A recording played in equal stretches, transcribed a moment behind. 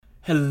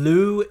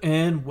Hello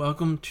and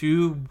welcome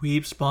to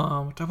Weeb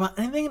Spawn. We talk about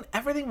anything and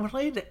everything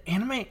related to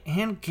anime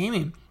and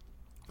gaming.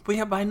 We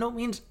are by no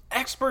means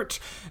experts,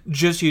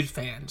 just huge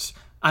fans.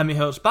 I'm your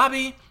host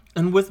Bobby,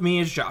 and with me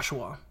is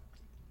Joshua.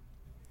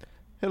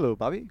 Hello,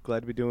 Bobby.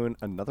 Glad to be doing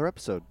another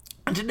episode.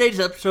 And today's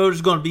episode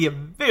is going to be a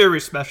very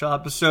special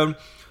episode.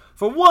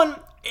 For one,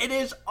 it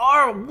is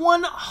our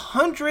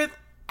 100th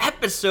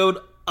episode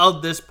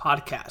of this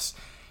podcast.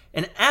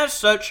 And as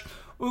such,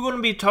 we're going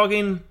to be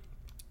taking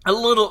a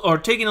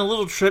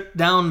little trip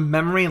down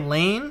memory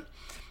lane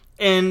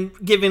and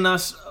giving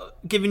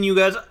you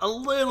guys a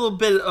little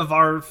bit of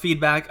our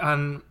feedback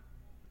on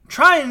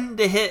trying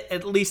to hit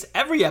at least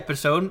every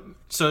episode.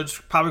 So it's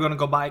probably going to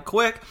go by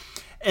quick.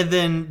 And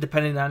then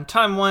depending on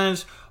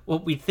time-wise,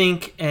 what we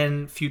think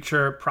and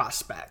future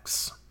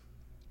prospects.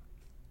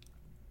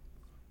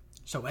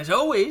 So as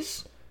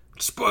always,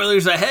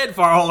 spoilers ahead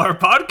for all our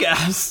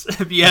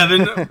podcasts. If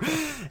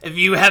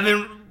you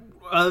haven't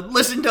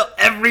listened to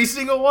every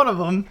single one of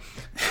them.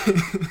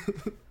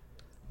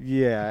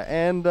 Yeah,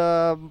 and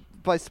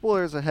by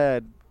spoilers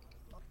ahead,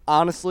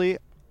 honestly,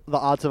 the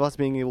odds of us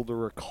being able to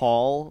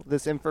recall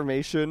this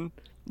information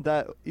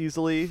that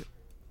easily,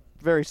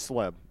 very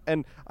slim.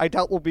 And I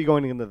doubt we'll be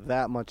going into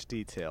that much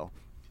detail.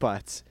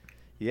 But,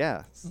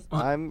 yeah,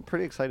 I'm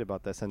pretty excited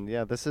about this. And,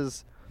 yeah, this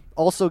is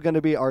also going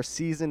to be our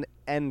season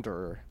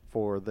ender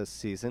for this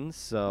season.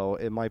 So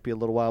it might be a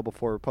little while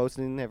before we're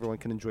posting. Everyone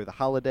can enjoy the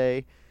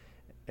holiday.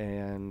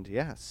 And,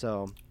 yeah,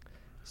 so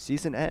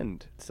season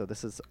end. So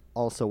this is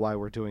also why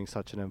we're doing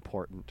such an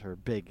important or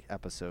big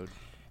episode.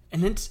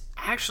 And it's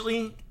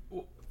actually,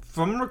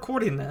 from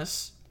recording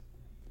this,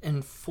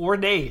 in 4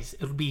 days,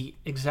 it'll be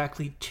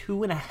exactly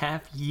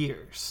 2.5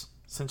 years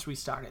since we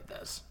started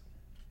this.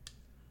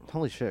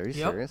 Holy shit, are you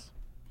serious?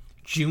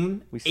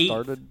 June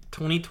 8th,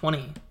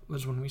 2020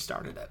 was when we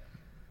started it.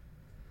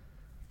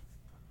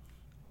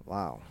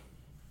 Wow.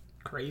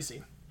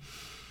 Crazy.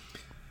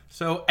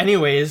 So,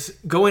 anyways,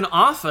 going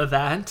off of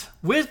that,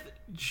 with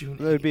June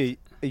 8th... It would be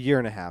a year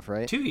and a half,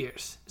 right? 2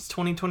 years. It's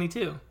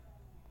 2022.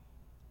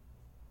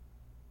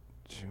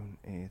 June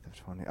 8th of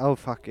 20... Oh,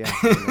 fuck, yeah.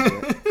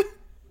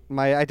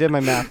 I did my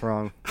math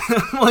wrong.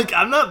 Like,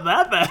 I'm not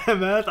that bad at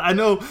math. I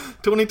know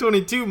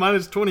 2022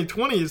 minus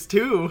 2020 is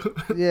 2.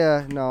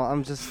 Yeah, no,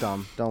 I'm just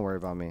dumb. Don't worry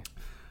about me.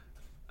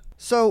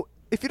 So,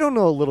 if you don't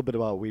know a little bit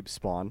about Weeb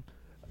Spawn,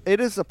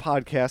 it is a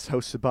podcast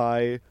hosted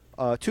by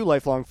two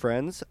lifelong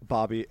friends,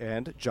 Bobby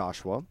and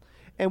Joshua.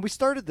 And we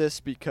started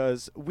this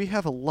because we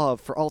have a love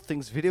for all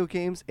things video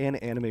games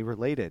and anime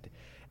related.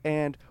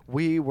 And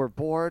we were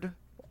bored,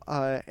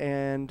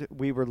 and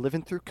we were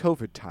living through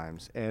COVID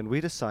times. And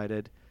we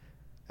decided...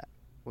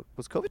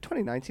 Was COVID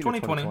 2019 or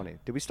 2020?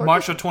 Did we start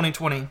March of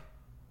 2020.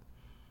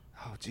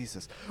 Oh,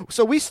 Jesus.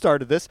 So we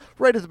started this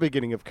right at the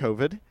beginning of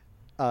COVID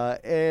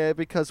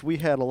because we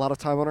had a lot of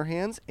time on our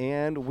hands,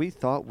 and we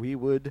thought we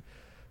would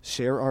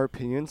share our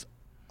opinions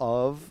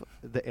of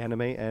the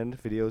anime and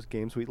video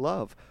games we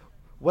love.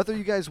 Whether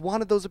you guys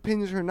wanted those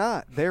opinions or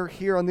not, they're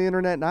here on the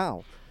internet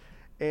now.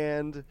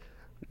 And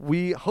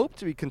we hope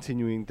to be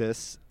continuing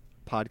this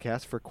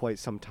podcast for quite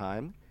some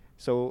time.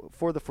 So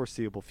for the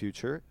foreseeable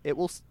future, it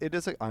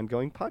is an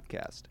ongoing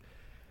podcast.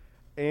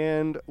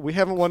 And we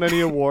haven't won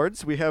any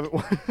awards. We haven't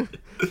won.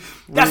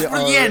 That's for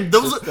the end.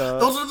 Those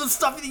are the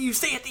stuff that you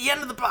say at the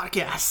end of the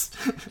podcast.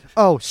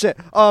 Oh, shit.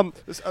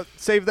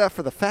 Save that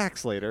for the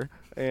facts later.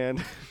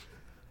 And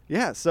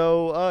yeah,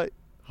 so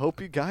hope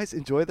you guys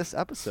enjoy this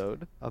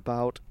episode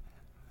about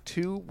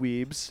two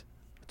weebs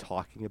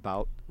talking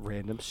about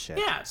random shit.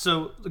 Yeah,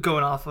 so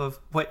going off of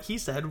what he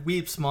said,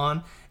 Weeb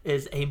Spawn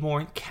is a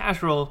more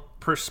casual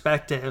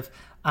perspective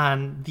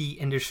on the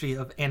industry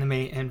of anime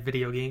and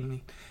video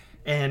gaming.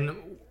 And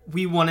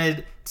we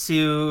wanted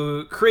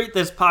to create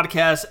this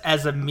podcast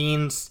as a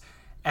means,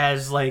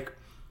 as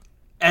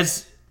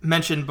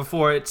mentioned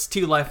before, it's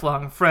two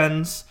lifelong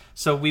friends.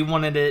 So we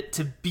wanted it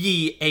to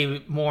be a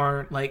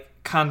more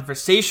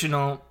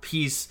conversational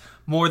piece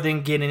more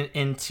than getting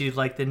into the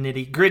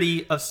nitty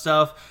gritty of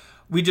stuff.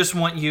 We just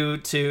want you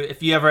to,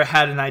 if you ever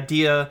had an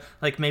idea,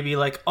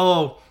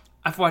 oh,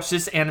 I've watched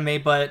this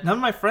anime, but none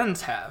of my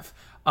friends have.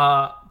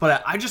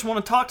 But I just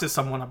want to talk to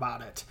someone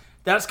about it.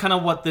 That's kind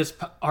of what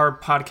our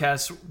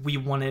podcast, we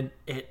wanted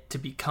it to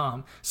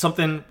become.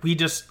 Something we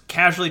just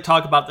casually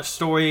talk about the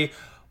story,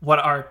 what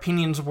our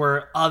opinions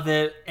were of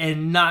it,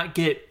 and not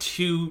get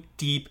too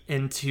deep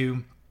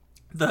into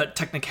the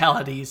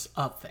technicalities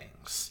of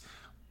things.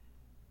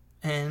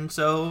 And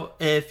so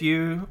if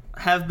you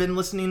have been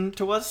listening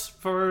to us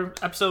for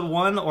episode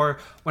 1 or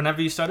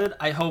whenever you started,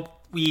 I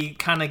hope we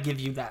kind of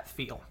give you that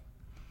feel.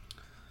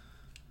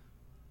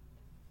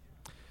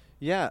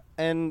 Yeah,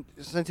 and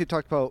since you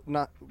talked about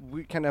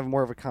we kind of have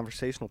more of a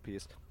conversational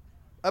piece.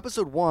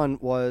 Episode 1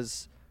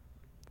 was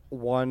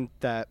one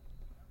that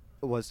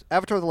was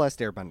Avatar: The Last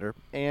Airbender,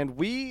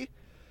 and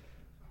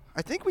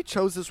I think we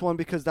chose this one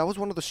because that was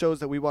one of the shows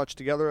that we watched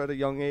together at a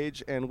young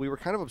age, and we were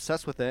kind of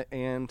obsessed with it,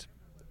 and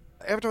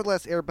Avatar: The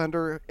Last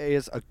Airbender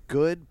is a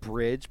good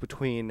bridge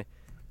between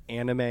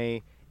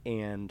anime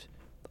and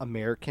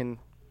American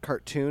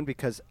cartoon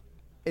because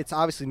it's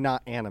obviously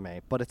not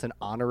anime, but it's an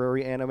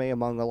honorary anime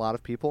among a lot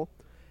of people.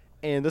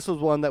 And this was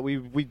one that we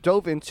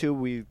dove into.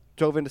 We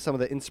dove into some of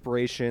the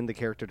inspiration, the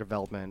character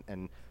development,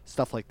 and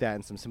stuff like that,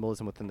 and some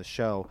symbolism within the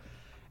show.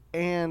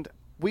 And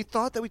we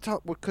thought that we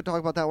could talk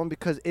about that one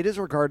because it is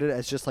regarded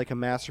as just like a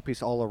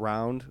masterpiece all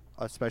around,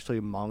 especially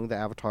among the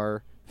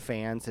Avatar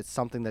fans. It's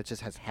something that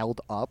just has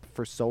held up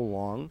for so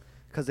long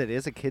because it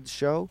is a kids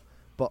show,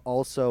 but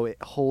also it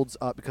holds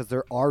up because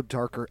there are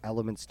darker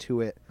elements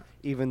to it,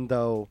 even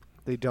though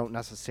they don't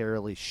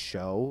necessarily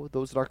show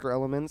those darker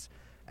elements.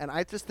 And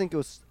I just think it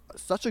was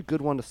such a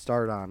good one to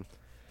start on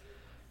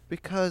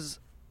because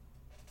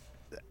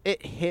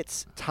it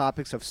hits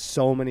topics of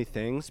so many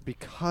things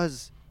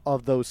because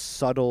of those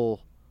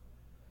subtle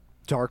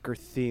darker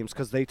themes,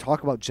 because they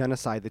talk about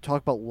genocide, they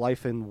talk about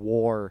life in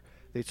war,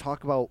 they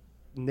talk about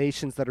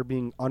nations that are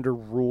being under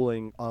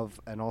ruling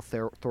of an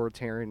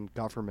authoritarian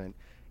government,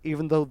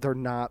 even though they're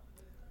not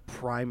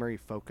primary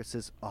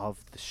focuses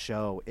of the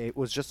show. It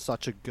was just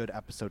such a good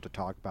episode to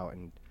talk about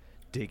and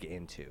dig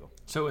into.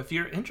 So if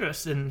you're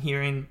interested in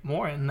hearing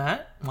more in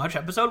that, watch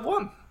episode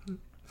 1.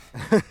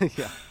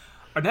 Yeah.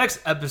 Our next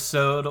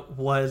episode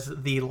was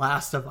The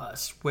Last of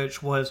Us,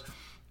 which was...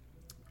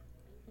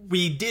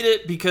 We did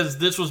it because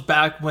this was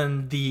back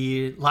when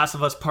The Last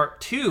of Us Part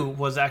 2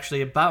 was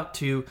actually about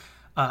to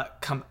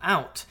come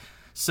out.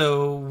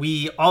 So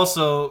we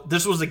also...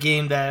 This was a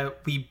game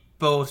that we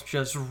both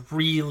just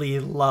really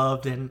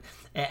loved, and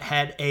it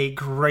had a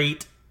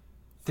great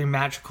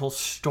thematical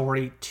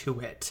story to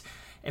it.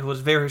 It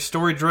was very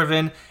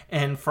story-driven,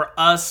 and for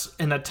us,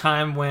 in a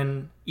time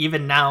when,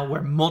 even now,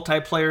 where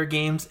multiplayer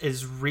games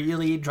is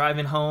really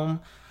driving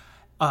home,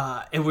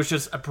 it was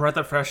just a breath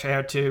of fresh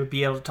air to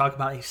be able to talk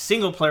about a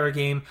single-player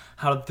game,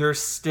 how they're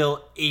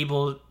still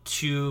able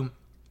to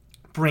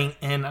bring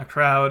in a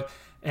crowd,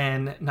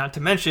 and not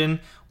to mention,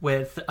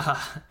 with...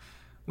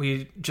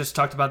 we just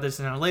talked about this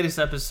in our latest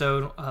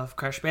episode of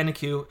Crash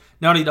Bandicoot.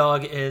 Naughty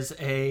Dog is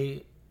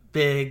a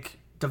big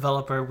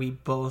developer we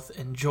both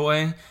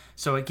enjoy.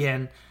 So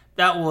again,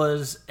 that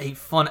was a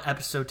fun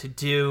episode to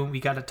do. We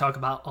got to talk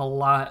about a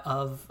lot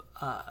of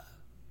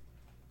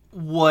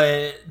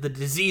what the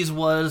disease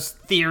was,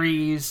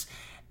 theories,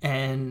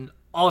 and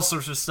all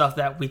sorts of stuff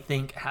that we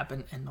think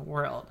happened in the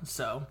world.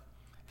 So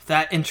if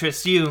that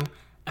interests you,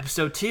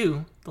 episode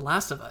 2, The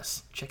Last of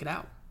Us, check it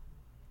out.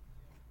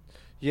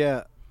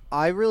 Yeah,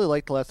 I really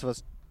liked The Last of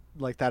Us,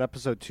 like that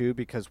episode too,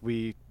 because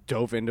we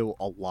dove into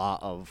a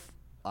lot of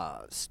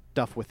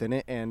stuff within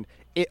it, and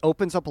it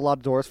opens up a lot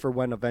of doors for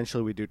when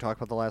eventually we do talk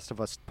about The Last of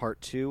Us Part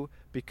 2,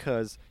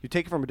 because you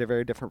take it from a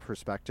very different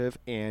perspective,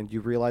 and you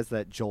realize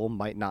that Joel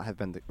might not have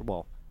been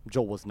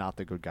Joel was not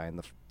the good guy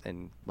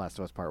in Last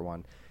of Us Part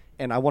 1,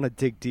 and I want to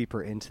dig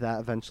deeper into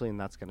that eventually, and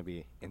that's going to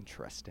be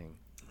interesting.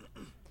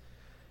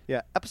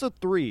 Yeah, episode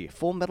 3,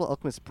 Full Metal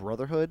Alchemist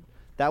Brotherhood,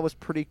 that was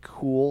pretty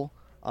cool.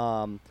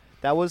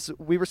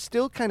 We were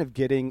still kind of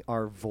getting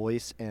our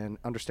voice and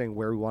understanding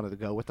where we wanted to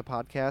go with the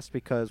podcast,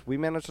 because we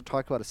managed to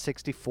talk about a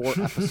 64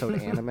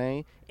 episode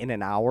anime in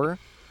an hour.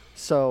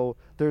 So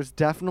there's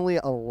definitely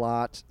a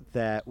lot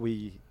that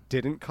we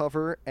didn't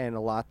cover and a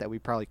lot that we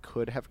probably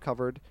could have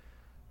covered.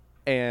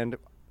 And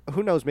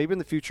who knows, maybe in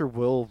the future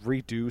we'll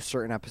redo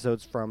certain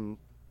episodes from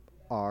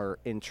our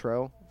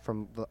intro,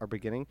 from our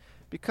beginning,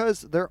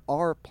 because there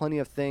are plenty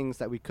of things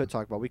that we could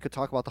talk about. We could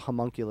talk about the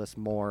homunculus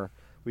more.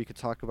 We could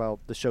talk about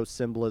the show's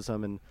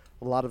symbolism and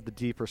a lot of the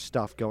deeper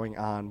stuff going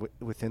on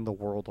within the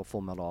world of Full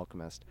Metal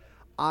Alchemist.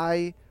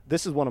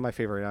 This is one of my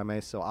favorite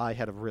anime, so I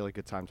had a really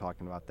good time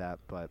talking about that.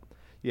 But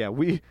yeah,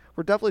 we're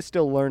definitely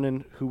still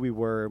learning who we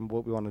were and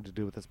what we wanted to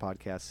do with this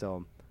podcast.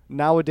 So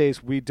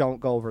nowadays we don't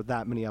go over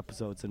that many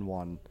episodes in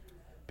one,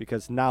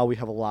 because now we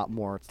have a lot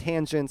more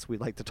tangents. We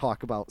like to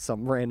talk about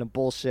some random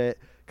bullshit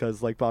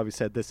because, like Bobby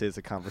said, this is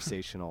a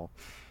conversational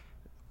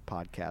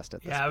podcast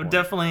at this point. I would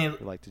definitely...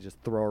 We like to just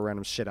throw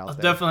random shit out there.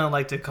 I'll definitely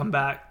like to come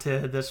back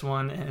to this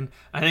one, and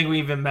I think we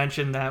even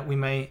mentioned that we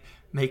may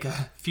make a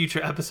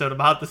future episode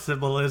about the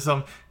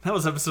symbolism. That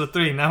was episode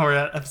 3. Now we're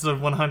at episode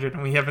 100,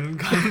 and we haven't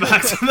gone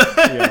back to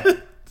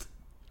that.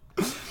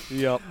 Yeah.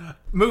 Yep.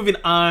 Moving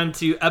on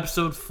to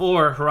episode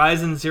 4,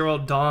 Horizon Zero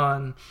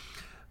Dawn.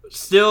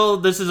 Still,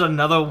 this is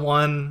another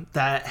one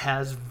that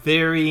has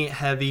very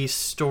heavy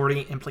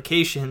story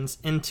implications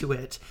into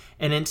it.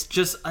 And it's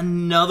just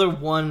another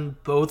one,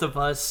 both of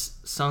us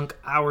sunk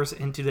hours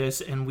into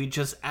this, and we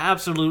just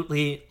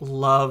absolutely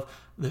love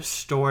the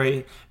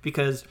story,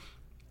 because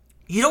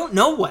you don't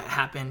know what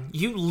happened.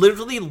 You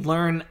literally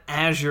learn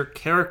as your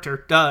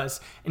character does.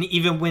 And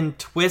even when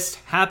twists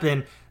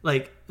happen,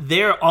 like,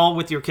 they're all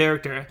with your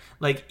character.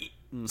 Like,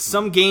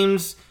 some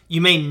games,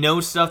 you may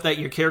know stuff that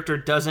your character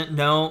doesn't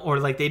know, or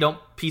like they don't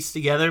piece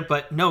together,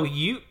 but no,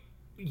 you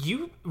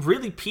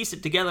really piece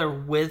it together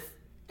with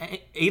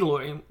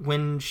Aloy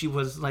when she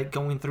was like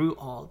going through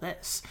all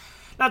this.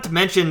 Not to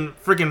mention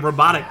freaking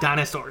robotic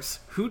dinosaurs.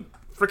 Who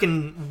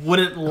freaking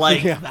wouldn't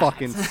like that?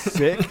 Fucking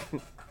sick.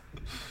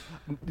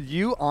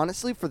 You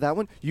honestly, for that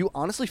one, you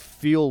honestly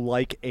feel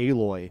like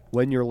Aloy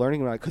when you're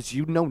learning about it, because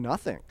you know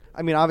nothing.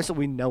 I mean, obviously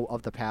we know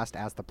of the past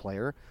as the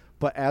player,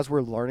 but as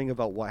we're learning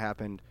about what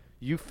happened,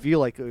 you feel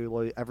like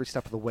every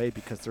step of the way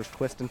because there's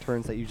twists and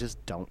turns that you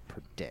just don't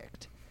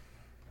predict.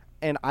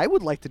 And I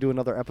would like to do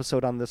another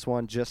episode on this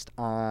one just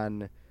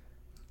on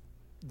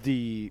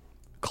the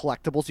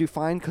collectibles you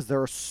find, because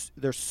there's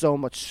so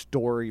much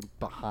story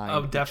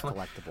behind each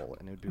collectible.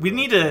 And it'd be we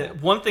really need to.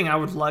 One thing I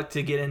would like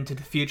to get into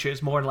the future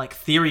is more like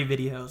theory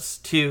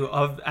videos too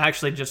of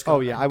actually just. Oh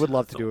yeah, I would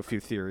love to do a few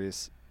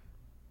theories.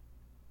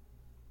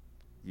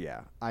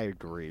 Yeah, I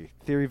agree.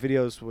 Theory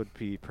videos would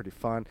be pretty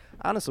fun.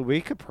 Honestly,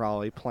 we could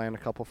probably plan a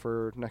couple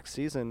for next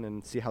season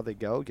and see how they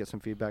go. Get some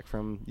feedback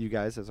from you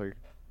guys as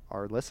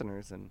our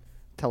listeners, and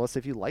tell us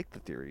if you like the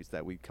theories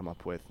that we come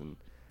up with, and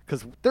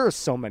because there are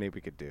so many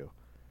we could do.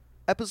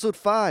 Episode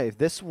 5,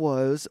 this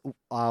was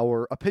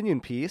our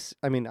opinion piece.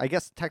 I mean, I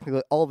guess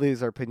technically all of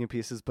these are opinion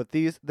pieces, but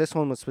this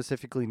one was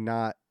specifically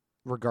not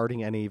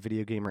regarding any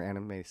video game or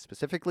anime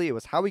specifically. It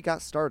was how we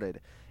got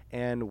started.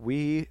 And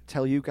we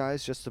tell you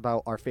guys just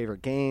about our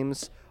favorite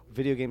games,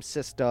 video game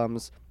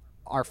systems,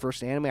 our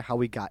first anime, how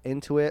we got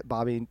into it.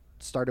 Bobby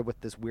started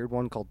with this weird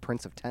one called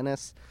Prince of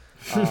Tennis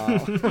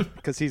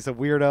because he's a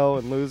weirdo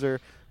and loser.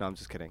 No, I'm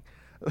just kidding.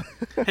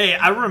 Hey,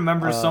 I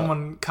remember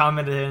someone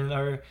commented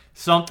or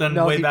something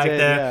way back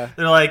did, there. yeah.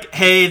 They're like,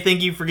 hey,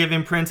 thank you for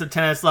giving Prince of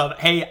Tennis love.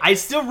 Hey, I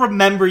still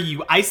remember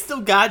you. I still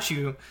got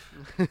you.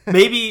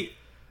 Maybe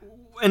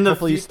in the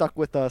hopefully you stuck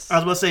with us. I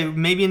was about to say,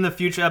 maybe in the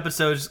future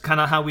episodes, kind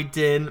of how we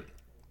did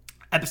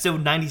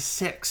episode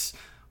 96,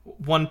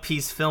 One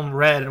Piece Film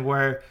Red,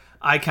 where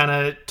I kind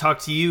of talk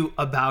to you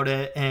about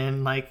it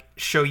and like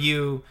show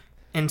you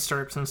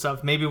inserts and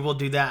stuff. Maybe we'll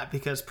do that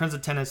because Prince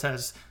of Tennis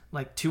has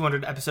like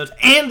 200 episodes,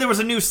 and there was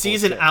a new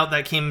season out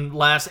that came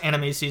last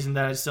anime season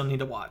that I still need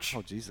to watch.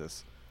 Oh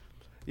Jesus!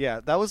 Yeah,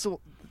 that was,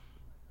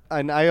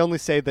 and I only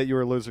say that you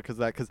were a loser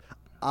because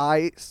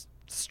I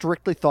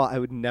strictly thought I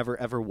would never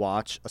ever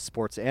watch a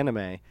sports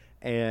anime,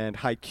 and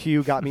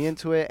Haikyuu got me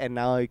into it, and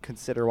now I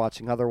consider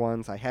watching other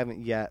ones. I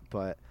haven't yet,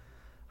 but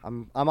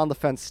I'm on the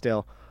fence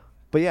still.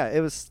 But yeah, it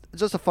was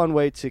just a fun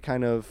way to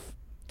kind of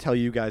tell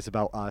you guys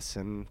about us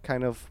and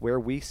kind of where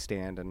we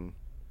stand, and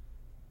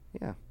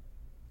yeah.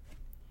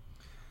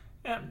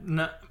 Yeah,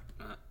 no,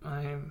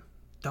 I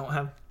don't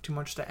have too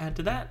much to add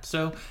to that.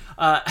 So,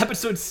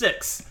 episode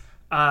 6,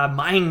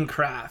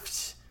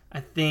 Minecraft. I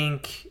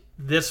think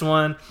this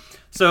one.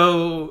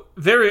 So,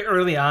 very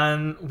early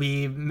on,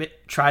 we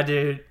tried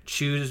to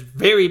choose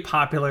very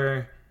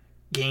popular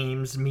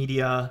games,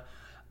 media,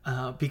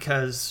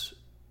 because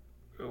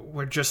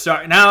we're just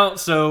starting out.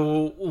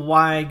 So,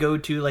 why go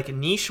to like a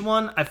niche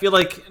one? I feel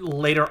like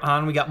later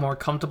on we got more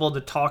comfortable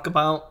to talk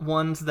about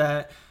ones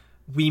that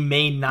we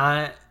may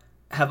not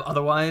have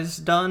otherwise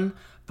done,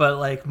 but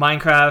like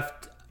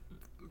Minecraft,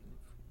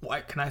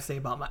 what can I say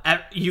about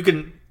you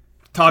can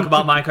talk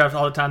about Minecraft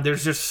all the time.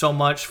 There's just so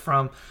much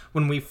from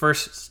when we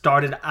first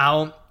started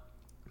out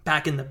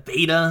back in the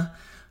beta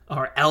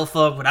or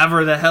alpha,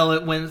 whatever the hell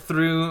it went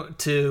through,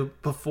 to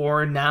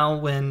before now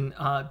when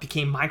it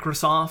became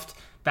Microsoft,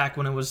 back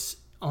when it was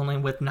only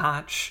with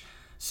Notch.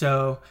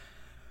 So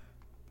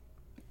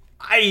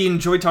I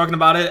enjoy talking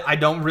about it. I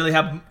don't really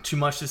have too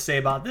much to say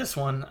about this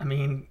one. I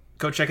mean,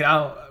 go check it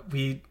out.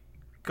 We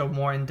go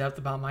more in depth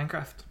about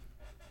Minecraft.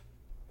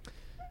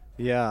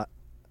 Yeah.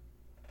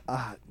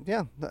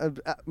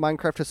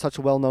 Minecraft is such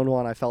a well-known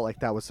one. I felt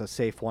like that was a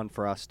safe one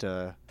for us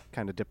to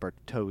kind of dip our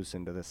toes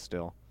into this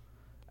still.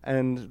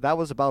 And that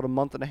was about a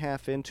month and a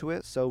half into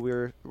it, so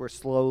we're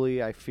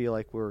slowly, I feel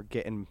like we're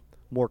getting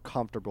more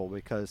comfortable,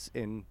 because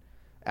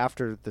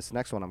after this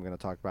next one I'm going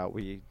to talk about,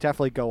 we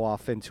definitely go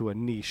off into a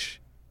niche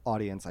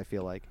audience, I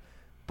feel like.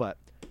 But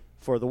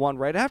for the one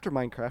right after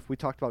Minecraft, we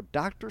talked about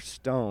Dr.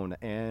 Stone,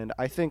 and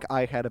I think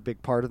I had a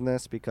big part in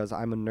this because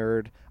I'm a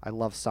nerd. I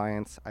love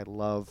science. I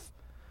love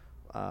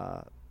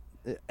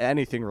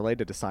anything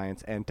related to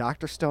science, and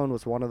Dr. Stone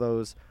was one of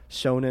those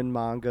shonen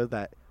manga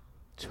that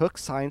took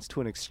science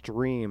to an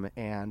extreme,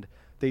 and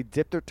they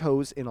dipped their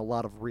toes in a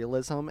lot of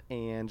realism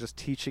and just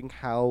teaching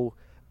how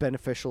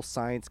beneficial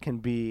science can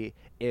be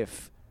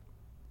if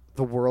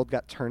the world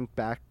got turned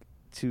back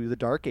to the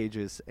Dark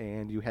Ages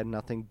and you had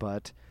nothing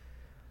but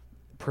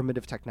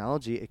primitive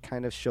technology. It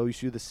kind of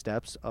shows you the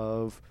steps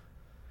of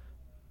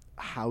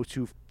how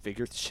to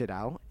figure shit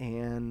out,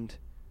 and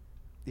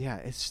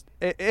yeah,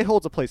 it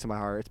holds a place in my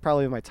heart. It's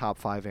probably in my top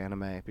 5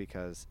 anime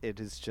because it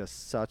is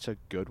just such a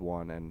good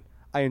one, and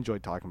I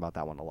enjoyed talking about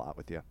that one a lot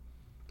with you.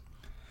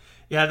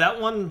 Yeah, that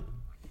one,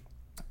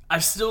 I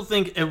still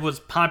think it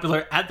was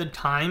popular at the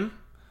time,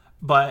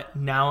 but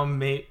now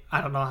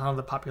I don't know how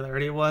the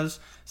popularity was.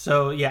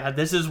 So yeah,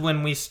 this is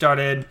when we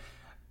started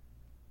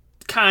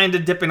kind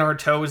of dipping our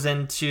toes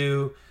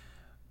into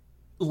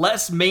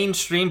less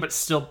mainstream but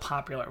still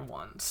popular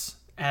ones,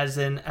 as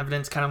in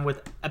evidence kind of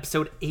with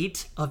episode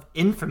 8 of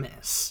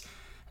Infamous.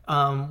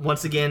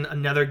 Once again,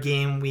 another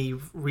game we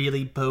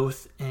really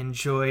both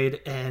enjoyed,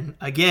 and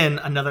again,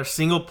 another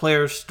single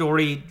player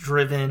story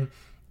driven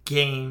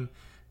game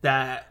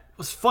that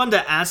was fun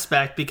to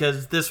aspect,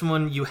 because this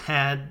one you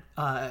had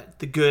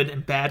the good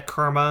and bad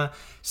karma,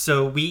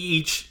 so we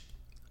each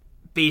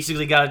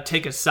basically got to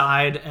take a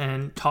side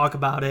and talk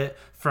about it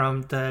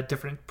from the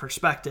different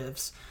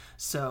perspectives.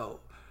 So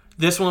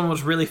this one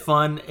was really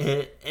fun.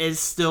 It is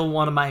still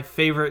one of my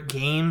favorite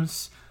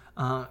games.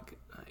 I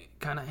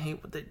kind of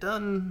hate what they've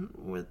done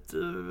with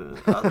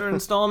the other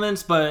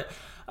installments, but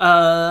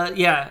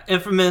yeah,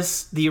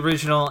 Infamous, the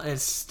original,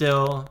 is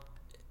still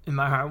in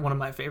my heart one of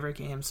my favorite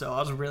games. So I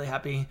was really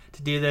happy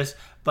to do this.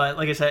 But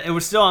like I said, it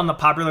was still on the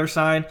popular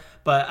side,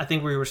 but I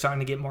think we were starting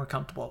to get more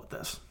comfortable with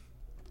this.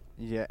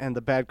 Yeah, and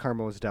the bad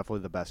karma was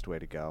definitely the best way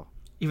to go.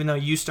 Even though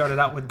you started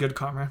out with good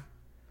karma.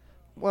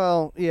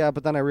 Well, yeah,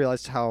 but then I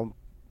realized how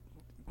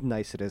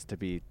nice it is to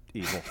be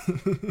evil.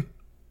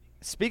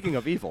 Speaking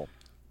of evil,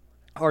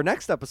 our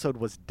next episode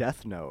was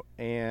Death Note,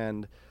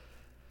 and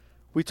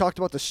we talked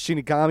about the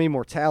Shinigami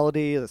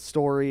mortality, the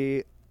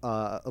story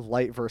of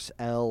Light versus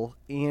L,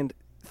 and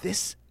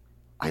this,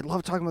 I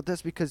love talking about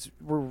this because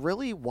we're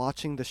really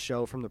watching the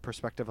show from the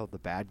perspective of the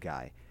bad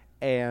guy,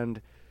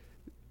 and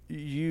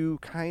you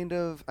kind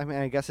of, I mean,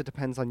 I guess it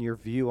depends on your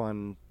view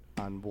on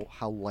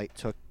how Light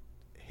took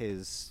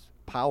his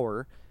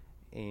power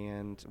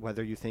and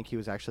whether you think he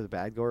was actually the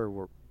bad guy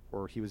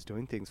or he was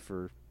doing things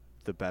for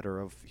the better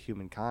of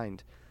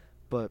humankind.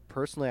 But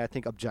personally, I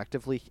think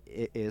objectively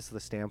it is the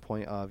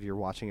standpoint of you're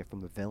watching it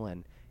from the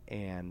villain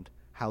and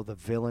how the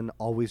villain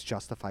always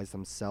justifies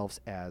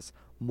themselves as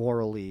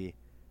morally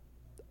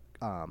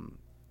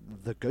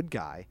the good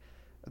guy.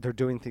 They're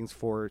doing things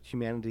for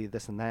humanity,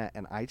 this and that.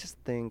 And I just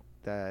think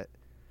that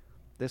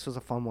this was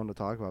a fun one to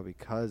talk about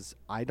because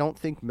I don't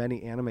think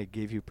many anime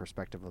give you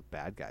perspective of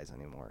bad guys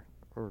anymore,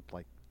 or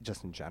like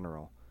just in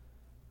general.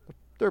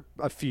 There are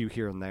a few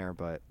here and there,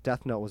 but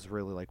Death Note was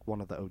really like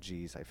one of the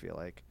OGs, I feel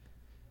like.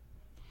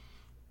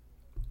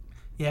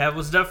 Yeah, it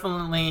was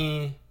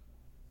definitely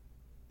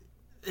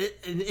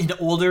an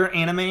older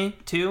anime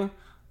too,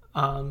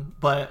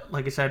 but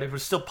like I said, it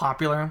was still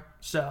popular,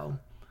 so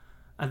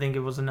I think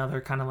it was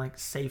another kind of like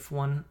safe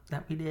one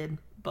that we did.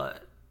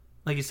 But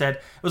like you said,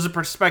 it was a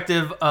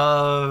perspective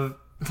of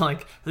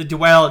like the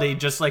duality,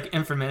 just like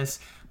Infamous.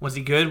 Was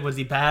he good? Was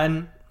he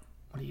bad?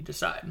 What do you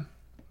decide?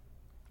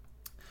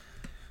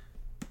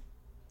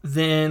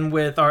 Then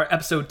with our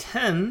episode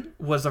 10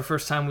 was the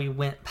first time we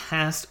went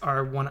past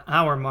our 1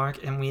 hour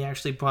mark, and we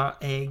actually brought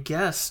a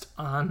guest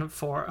on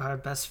for our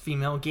best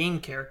female game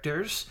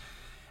characters.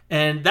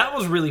 And that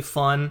was really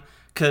fun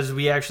because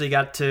we actually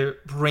got to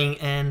bring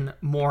in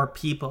more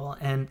people.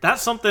 And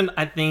that's something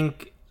I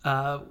think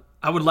I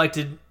would like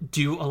to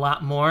do a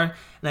lot more.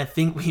 And I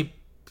think we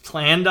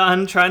planned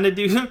on trying to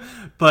do,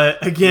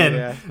 but again,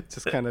 yeah,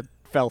 just kind of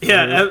fell through.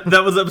 Yeah,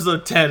 that was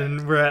episode 10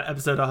 and we're at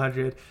episode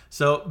 100.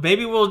 So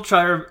maybe we'll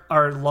try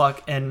our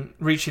luck and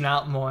reaching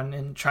out more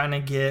and trying to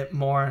get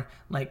more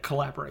like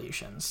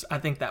collaborations. I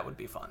think that would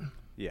be fun.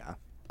 Yeah,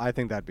 I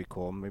think that'd be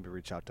cool. Maybe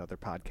reach out to other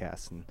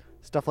podcasts and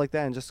stuff like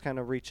that and just kind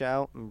of reach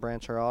out and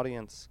branch our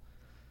audience.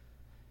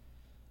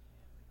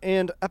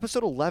 And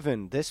episode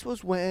 11, this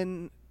was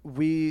when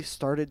we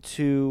started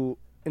to,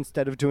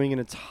 instead of doing an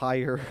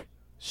entire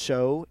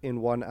show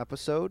in one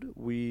episode,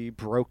 we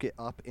broke it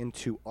up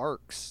into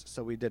arcs.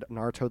 So we did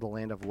Naruto the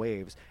Land of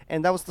Waves,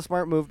 and that was the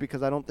smart move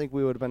because I don't think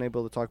we would have been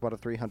able to talk about a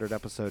 300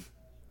 episode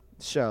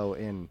show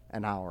in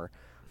an hour.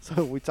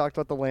 So we talked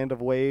about the Land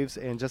of Waves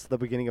and just the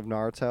beginning of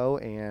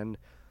Naruto and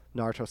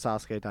Naruto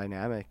Sasuke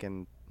dynamic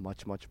and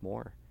much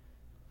more.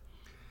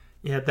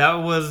 Yeah, that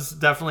was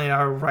definitely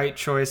our right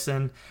choice,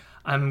 and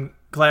I'm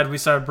glad we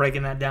started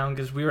breaking that down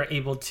because we were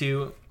able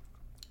to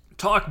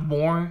talk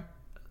more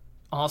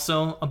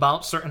also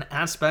about certain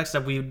aspects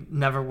that we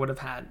never would have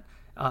had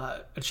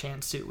a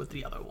chance to with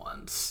the other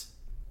ones.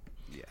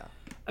 Yeah.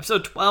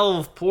 Episode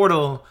 12,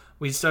 Portal.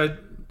 We started,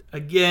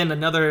 again,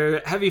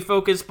 another heavy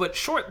focus but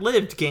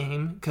short-lived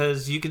game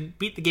because you could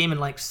beat the game in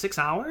like 6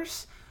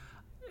 hours.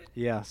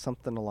 Yeah,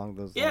 something along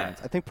those lines.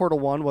 I think Portal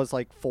 1 was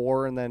like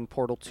 4, and then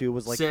Portal 2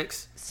 was like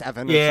 6,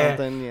 7 or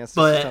something. Yeah,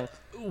 but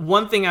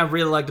one thing I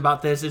really liked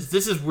about this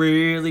is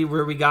really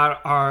where we got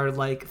our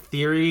like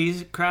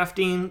theories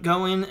crafting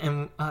going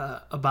and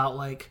about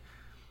like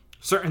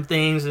certain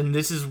things. And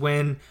this is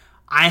when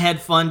I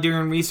had fun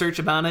doing research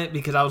about it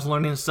because I was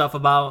learning stuff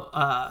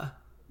about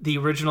the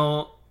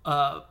original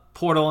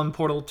Portal and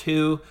Portal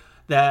 2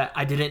 that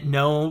I didn't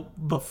know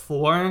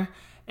before,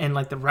 and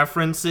like the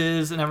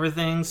references and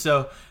everything.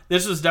 So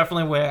this was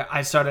definitely where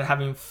I started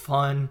having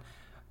fun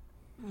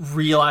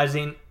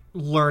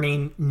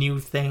learning new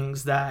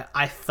things that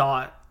I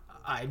thought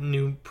I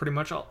knew pretty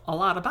much a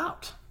lot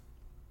about.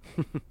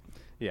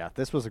 Yeah,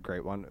 this was a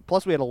great one.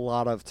 Plus, we had a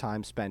lot of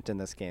time spent in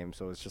this game,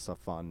 so it was just a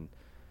fun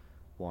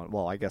one.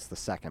 Well, I guess the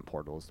second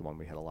Portal is the one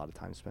we had a lot of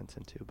time spent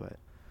into, but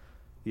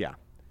yeah.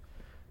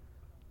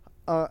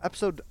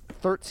 Episode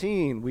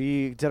 13,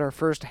 we did our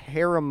first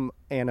harem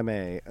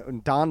anime,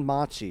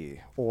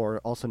 Danmachi, or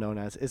also known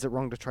as Is It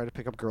Wrong to Try to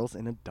Pick Up Girls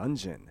in a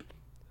Dungeon?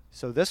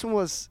 So this one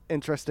was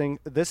interesting.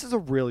 This is a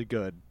really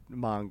good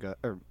manga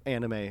or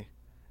anime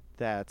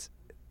that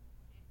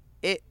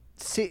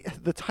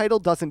the title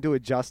doesn't do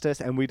it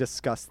justice, and we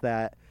discussed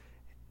that,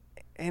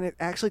 and it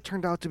actually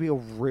turned out to be a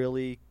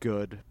really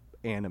good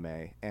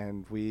anime,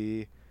 and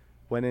we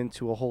went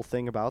into a whole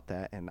thing about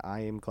that, and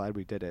I am glad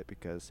we did it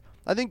because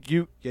I think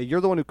you're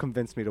the one who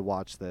convinced me to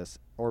watch this,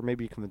 or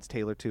maybe you convinced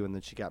Taylor too, and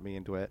then she got me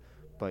into it.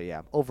 But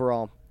yeah,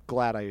 overall,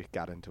 glad I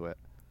got into it.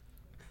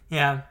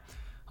 Yeah,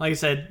 like I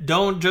said,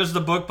 don't judge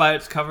the book by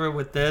its cover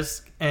with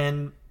this,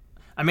 and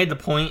I made the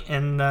point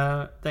in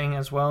the thing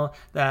as well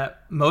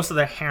that most of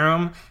the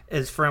harem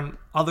is from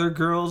other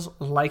girls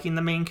liking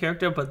the main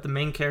character, but the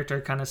main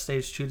character kind of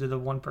stays true to the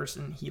one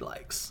person he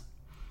likes.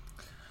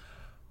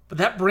 But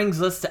that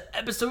brings us to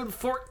episode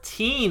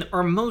 14,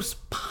 our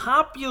most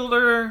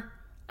popular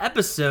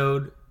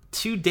episode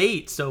to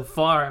date so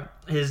far,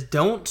 is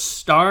Don't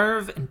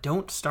Starve and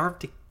Don't Starve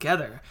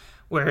Together,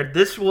 where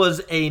this was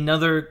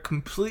another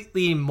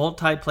completely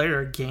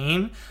multiplayer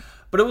game,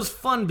 but it was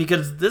fun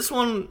because this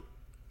one,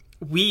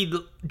 we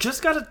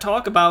just got to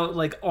talk about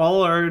like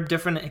all our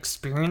different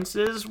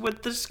experiences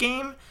with this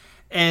game,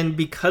 and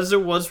because there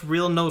was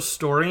no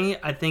story,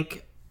 I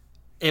think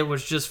it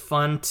was just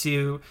fun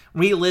to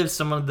relive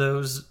some of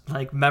those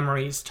like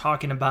memories,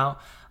 talking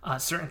about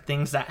certain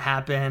things that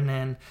happen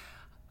and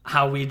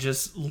how we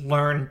just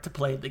learned to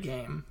play the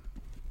game.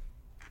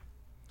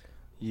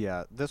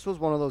 Yeah, this was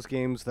one of those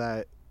games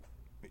that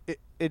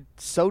it's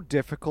so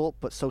difficult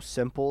but so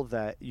simple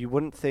that you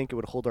wouldn't think it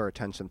would hold our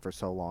attention for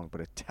so long,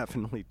 but it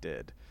definitely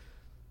did.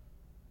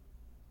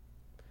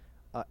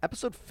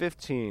 Episode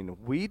 15,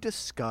 we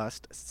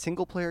discussed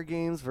single-player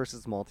games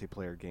versus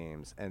multiplayer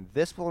games, and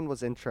this one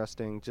was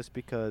interesting just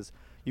because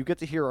you get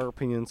to hear our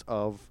opinions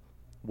of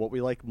what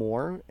we like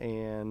more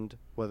and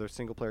whether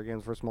single-player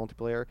games versus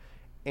multiplayer,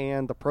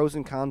 and the pros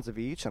and cons of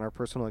each and our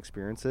personal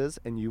experiences,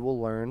 and you will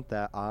learn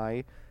that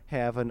I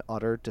have an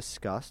utter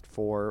disgust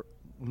for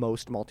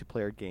most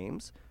multiplayer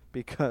games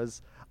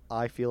because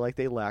I feel like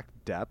they lack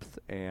depth,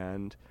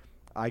 and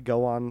I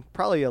go on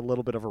probably a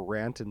little bit of a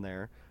rant in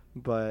there,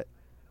 but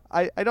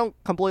I don't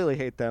completely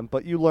hate them,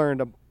 but you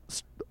learned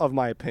of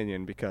my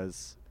opinion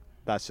because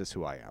that's just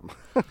who I am.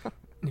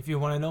 If you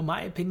want to know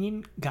my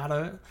opinion,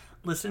 gotta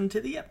listen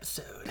to the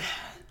episode.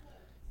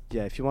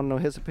 Yeah, if you want to know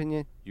his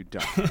opinion, you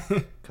don't,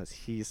 because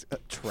he's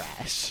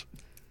trash.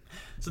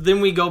 So then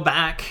we go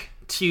back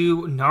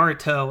to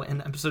Naruto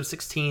in episode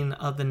 16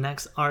 of the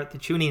next arc, the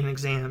Chunin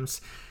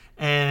exams.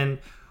 And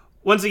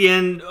once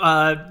again,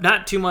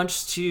 not too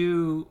much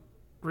to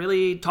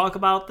really talk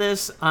about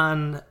this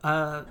on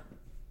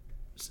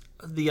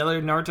the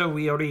other Naruto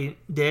we already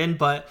did,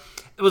 but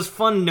it was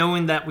fun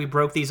knowing that we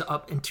broke these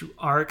up into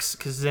arcs,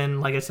 because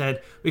then, like I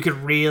said, we could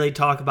really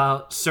talk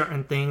about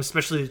certain things,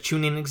 especially the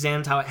Chunin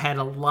exams, how it had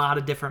a lot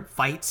of different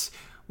fights.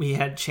 We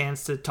had a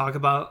chance to talk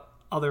about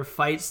other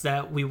fights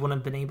that we wouldn't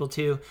have been able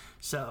to,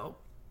 so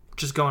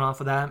just going off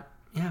of that,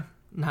 yeah,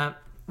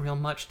 not real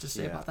much to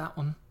say about that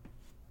one.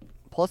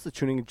 Plus, the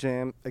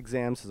Chunin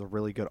exams is a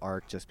really good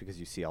arc just because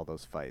you see all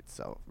those fights,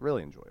 so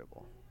really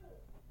enjoyable.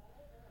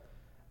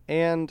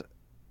 And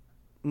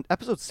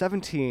episode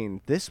 17,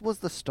 this was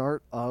the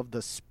start of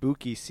the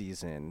spooky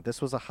season.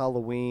 This was a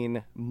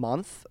Halloween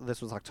month.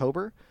 This was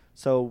October.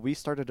 So we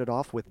started it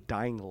off with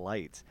Dying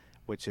Light,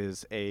 which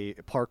is a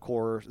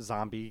parkour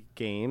zombie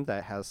game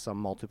that has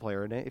some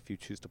multiplayer in it if you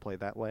choose to play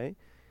that way.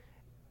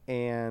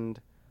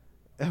 And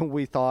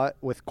we thought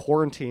with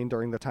quarantine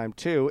during the time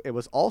too, it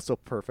was also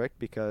perfect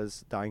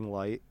because Dying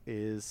Light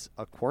is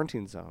a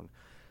quarantine zone.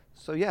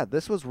 So yeah,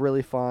 this was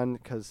really fun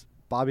because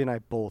Bobby and I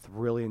both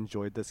really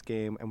enjoyed this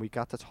game, and we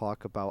got to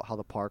talk about how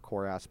the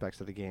parkour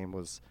aspects of the game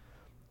was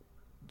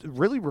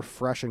really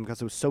refreshing because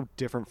it was so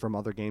different from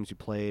other games you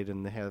played,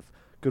 and they have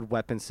good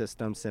weapon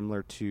systems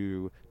similar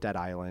to Dead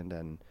Island,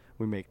 and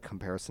we make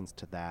comparisons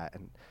to that.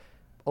 And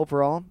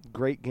overall,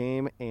 great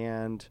game,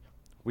 and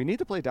we need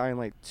to play Dying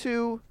Light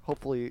 2,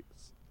 hopefully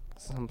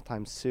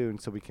sometime soon,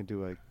 so we can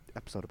do an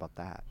episode about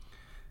that.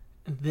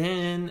 And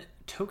then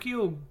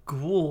Tokyo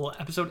Ghoul,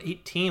 episode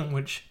 18,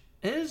 which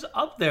is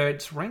up there.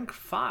 It's rank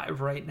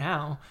 5 right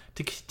now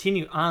to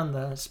continue on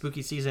the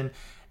spooky season.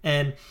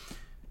 And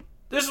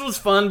this was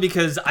fun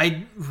because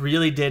I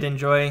really did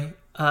enjoy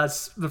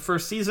the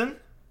first season.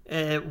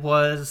 It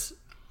was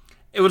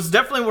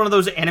definitely one of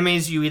those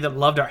animes you either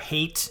loved or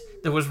hate.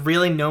 There was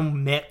really no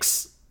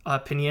mixed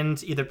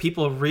opinions. Either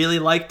people really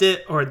liked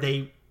it or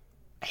they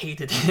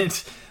hated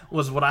it,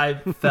 was what I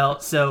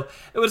felt. So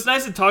it was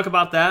nice to talk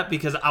about that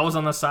because I was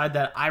on the side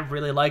that I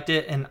really liked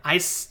it, and I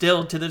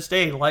still to this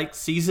day like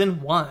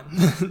season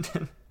 1.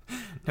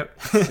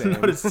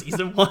 Notice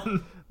season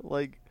 1.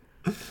 Like,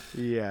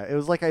 yeah, it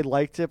was like I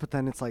liked it, but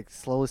then it's like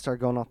slowly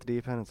started going off the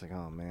deep end. It's like,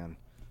 oh man.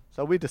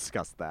 So we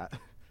discussed that.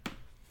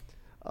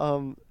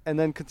 And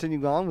then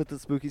continuing on with the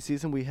spooky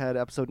season, we had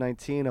episode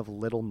 19 of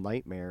Little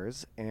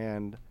Nightmares,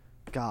 and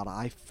God,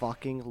 I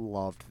fucking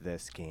loved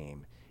this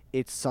game.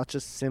 It's such a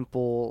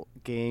simple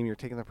game. You're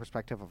taking the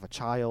perspective of a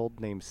child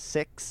named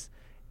Six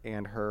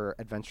and her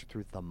adventure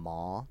through the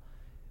Maw.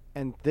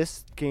 And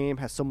this game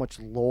has so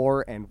much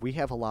lore, and we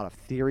have a lot of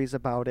theories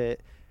about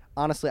it.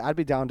 Honestly, I'd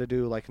be down to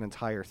do like an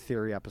entire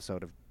theory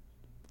episode of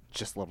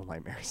just Little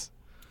Nightmares.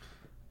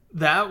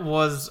 That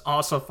was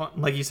also fun,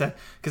 like you said,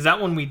 because that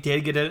one we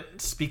did get to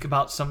speak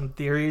about some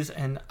theories,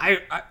 and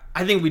I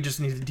think we just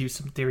need to do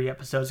some theory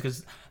episodes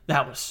because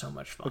that was so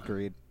much fun.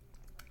 Agreed.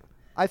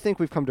 I think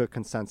we've come to a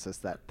consensus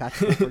that that's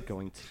what we're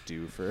going to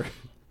do for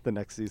the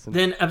next season.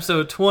 Then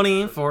episode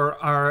 20 for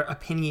our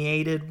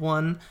opinionated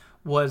one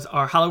was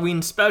our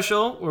Halloween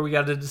special, where we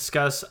got to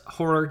discuss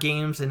horror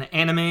games and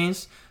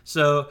animes.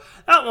 So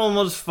that one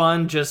was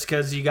fun just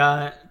because you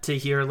got to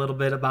hear a little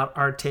bit about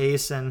our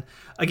tastes. And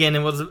again, it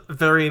was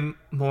very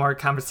more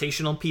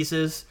conversational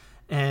pieces.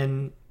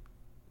 And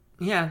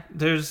yeah,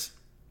 there's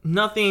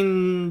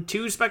nothing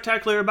too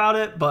spectacular about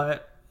it,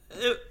 but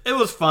it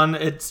was fun.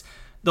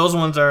 Those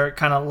ones are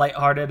kind of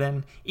lighthearted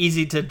and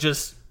easy to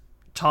just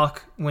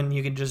talk when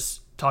you can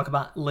just talk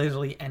about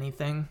literally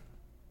anything.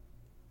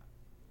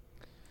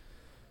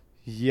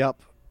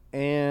 Yep.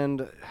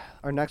 And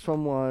our next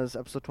one was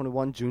episode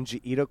 21,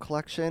 Junji Ito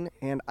Collection.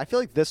 And I feel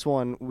like this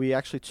one, we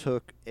actually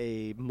took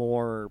a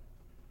more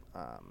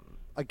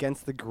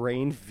against the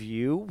grain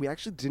view. We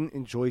actually didn't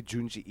enjoy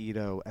Junji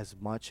Ito as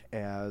much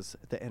as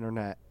the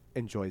internet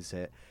enjoys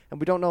it. And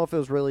we don't know if it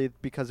was really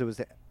because it was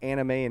the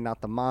anime and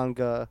not the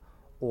manga,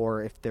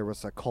 or if there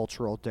was a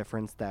cultural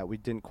difference that we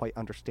didn't quite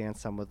understand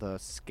some of the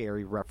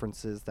scary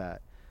references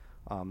that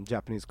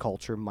Japanese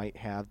culture might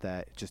have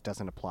that just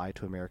doesn't apply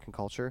to American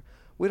culture.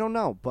 We don't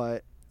know,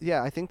 but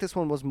yeah, I think this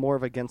one was more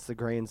of against the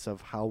grains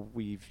of how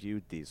we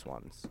viewed these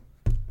ones.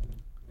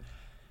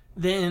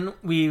 Then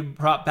we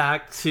brought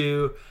back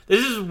to,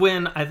 this is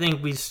when I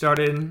think we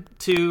started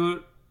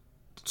to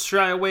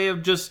try away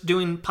of just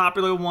doing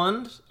popular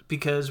ones,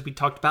 because we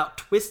talked about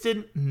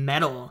Twisted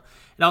Metal.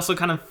 It also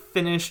kind of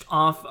finished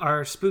off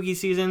our spooky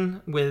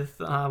season with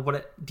what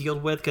it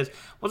dealt with, because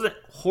wasn't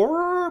it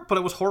horror, but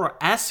it was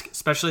horror-esque,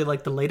 especially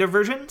like the later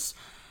versions.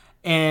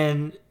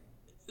 And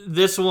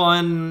this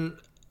one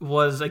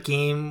was a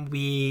game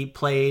we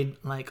played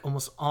like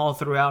almost all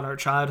throughout our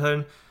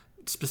childhood,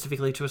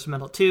 specifically Twisted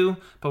Metal 2,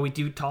 but we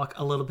do talk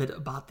a little bit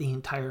about the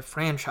entire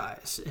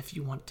franchise if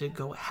you want to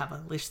go have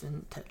a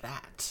listen to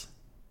that.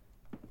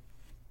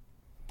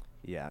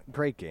 Yeah,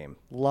 great game.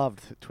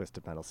 Loved the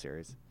Twisted Metal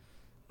series.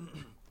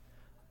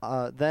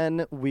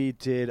 Then we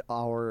did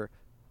our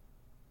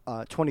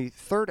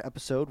 23rd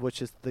episode,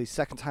 which is the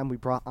second time we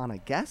brought on a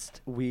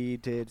guest. We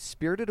did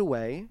Spirited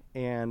Away,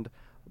 and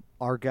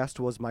our guest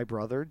was my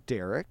brother,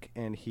 Derek,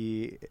 and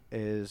he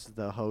is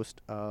the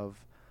host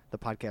of the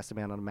podcast A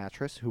Man on a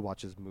Mattress, who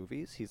watches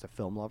movies. He's a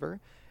film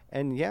lover.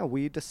 And yeah,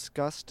 we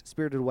discussed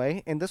Spirited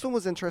Away, and this one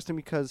was interesting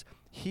because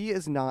he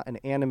is not an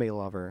anime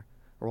lover.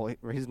 Well,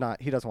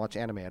 he doesn't watch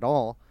anime at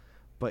all,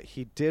 but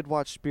he did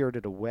watch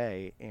Spirited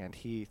Away, and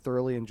he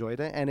thoroughly enjoyed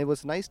it. And it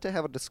was nice to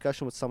have a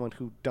discussion with someone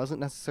who doesn't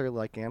necessarily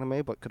like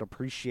anime, but could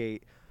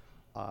appreciate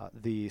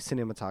the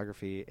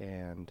cinematography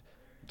and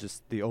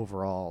just the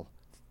overall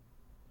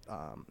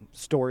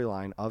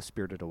storyline of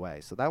Spirited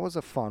Away. So that was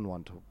a fun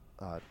one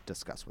to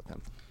discuss with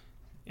him.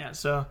 Yeah,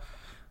 so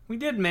we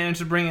did manage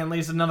to bring at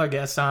least another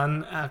guest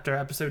on after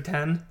episode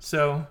 10,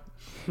 so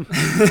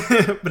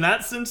but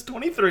not since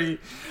 23.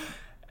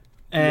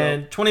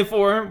 And yep.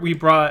 24, we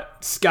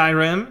brought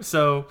Skyrim,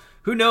 so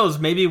who knows,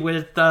 maybe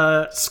with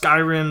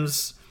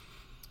Skyrim's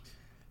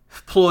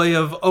ploy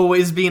of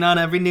always being on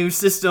every new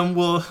system,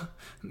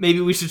 maybe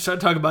we should start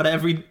talking about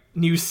every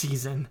new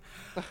season.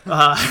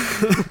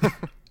 I'd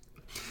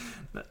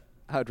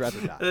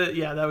rather not.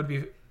 Yeah, that would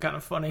be kind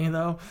of funny,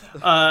 though.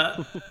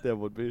 That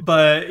would be.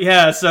 But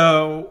yeah,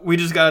 so we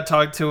just got to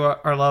talk to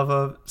our love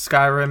of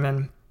Skyrim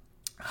and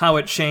how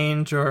it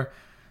changed, or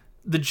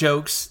the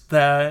jokes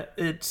that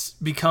it's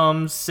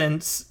become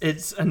since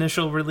its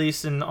initial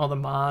release and all the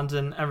mods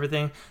and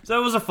everything. So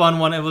it was a fun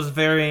one. It was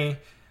very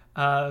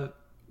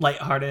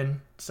lighthearted,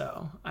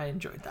 so I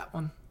enjoyed that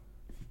one.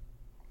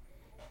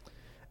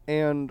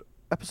 And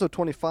episode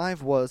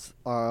 25 was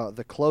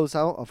the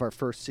closeout of our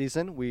first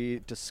season.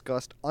 We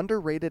discussed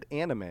underrated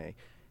anime,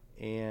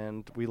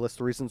 and we list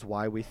the reasons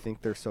why we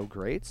think they're so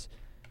great.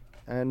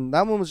 And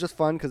that one was just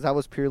fun because that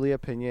was purely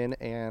opinion,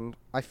 and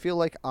I feel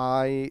like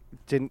I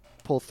didn't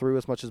pull through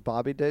as much as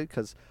Bobby did,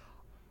 because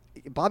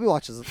Bobby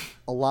watches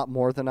a lot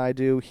more than I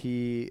do.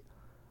 He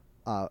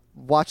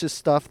watches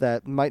stuff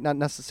that might not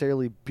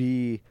necessarily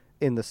be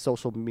in the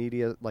social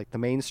media, like the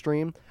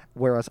mainstream,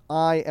 whereas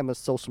I am a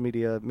social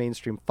media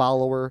mainstream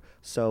follower,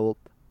 so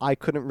I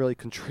couldn't really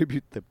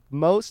contribute the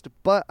most,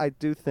 but I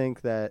do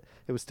think that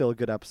it was still a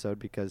good episode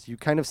because you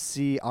kind of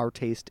see our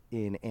taste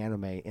in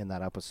anime in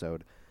that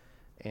episode.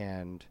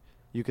 And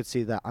you could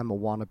see that I'm a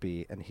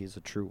wannabe and he's a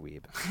true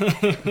weeb.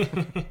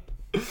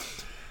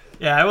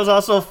 Yeah, it was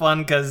also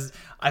fun because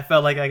I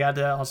felt like I got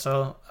to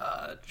also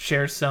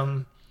share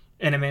some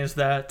animes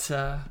that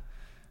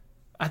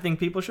I think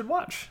people should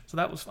watch. So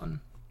that was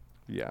fun.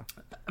 Yeah.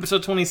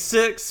 Episode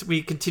 26,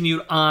 we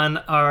continued on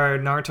our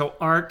Naruto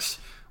arcs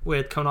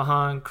with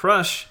Konoha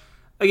Crush.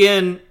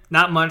 Again,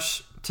 not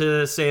much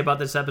to say about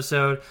this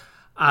episode.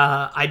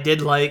 I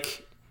did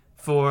like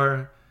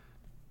for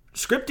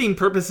scripting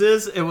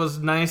purposes, it was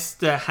nice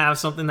to have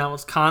something that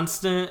was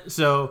constant.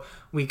 So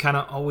we kind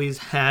of always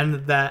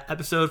had that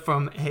episode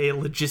from a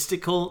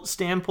logistical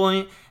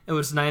standpoint. It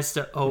was nice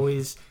to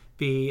always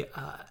be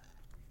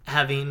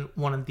having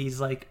one of these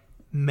like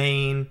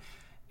main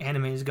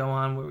animes go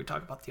on where we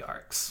talk about the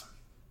arcs.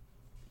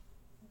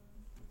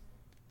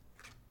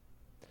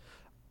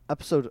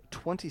 Episode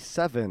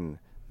 27.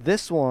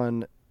 This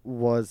one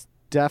was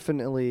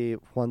definitely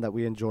one that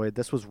we enjoyed.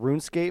 This was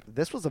RuneScape.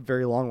 This was a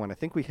very long one. I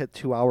think we hit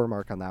 2-hour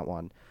mark on that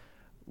one.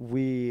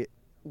 We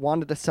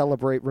wanted to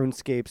celebrate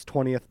RuneScape's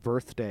 20th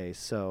birthday,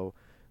 so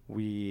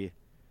we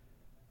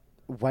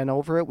went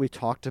over it. We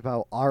talked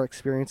about our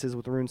experiences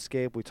with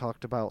RuneScape. We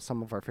talked about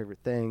some of our favorite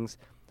things.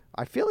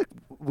 I feel like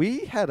we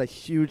had a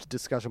huge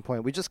discussion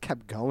point. We just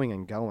kept going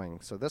and going.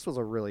 So this was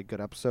a really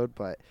good episode,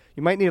 but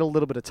you might need a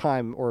little bit of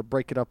time or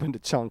break it up into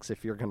chunks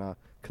if you're going to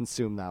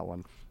consume that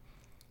one.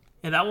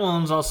 Yeah, that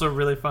one was also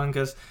really fun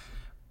because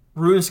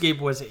RuneScape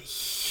was a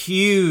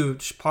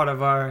huge part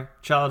of our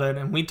childhood,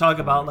 and we talk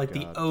about like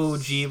the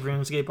OG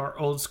RuneScape, our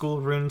old school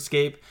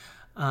RuneScape.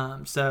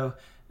 So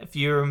if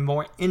you're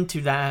more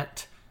into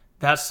that,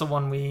 that's the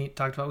one we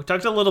talked about. We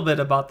talked a little bit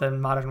about the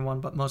modern one,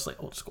 but mostly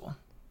old school.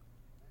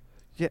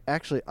 Yeah,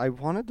 actually,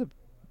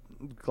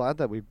 glad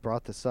that we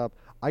brought this up.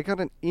 I got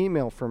an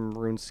email from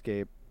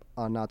RuneScape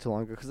not too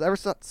long ago, because every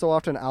so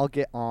often I'll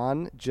get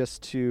on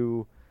just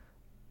to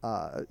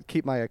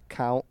keep my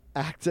account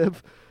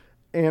active,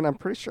 and I'm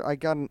pretty sure I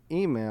got an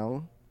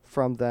email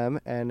from them,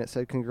 and it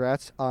said,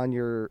 "Congrats on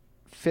your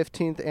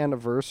 15th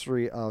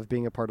anniversary of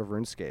being a part of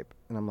RuneScape."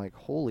 And I'm like,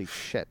 holy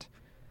shit.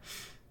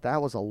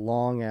 That was a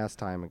long-ass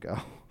time ago.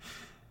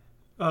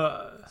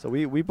 So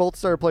we both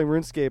started playing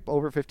RuneScape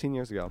over 15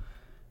 years ago.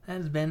 That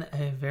has been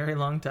a very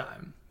long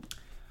time.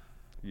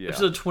 Yeah.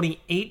 Episode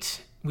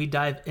 28, we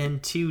dive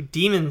into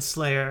Demon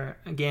Slayer.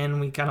 Again,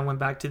 we kind of went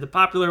back to the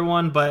popular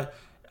one, but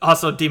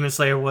also Demon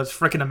Slayer was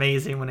freaking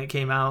amazing when it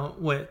came out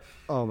with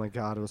oh my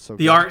god, it was so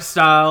the good. art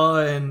style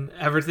and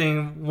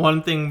everything.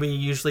 One thing we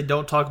usually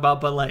don't talk about,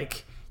 but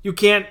like you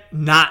can't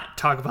not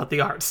talk about the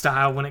art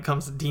style when it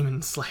comes to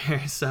Demon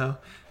Slayer. So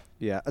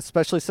yeah,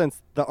 especially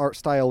since the art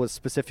style was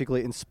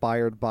specifically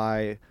inspired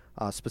by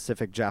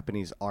specific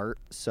Japanese art.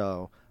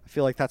 So I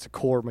feel like that's a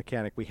core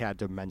mechanic we had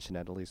to mention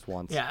at least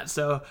once. yeah,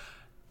 so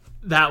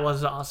that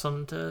was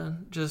awesome to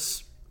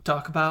just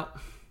talk about.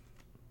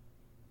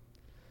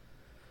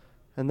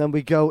 And then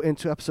we go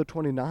into episode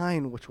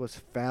 29, which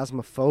was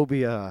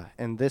Phasmophobia.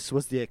 And this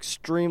was the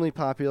extremely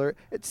popular.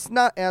 It's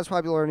not as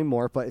popular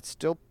anymore, but it's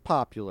still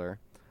popular.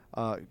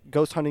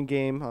 Ghost hunting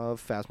game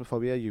of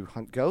Phasmophobia. You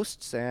hunt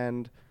ghosts,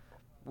 and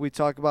we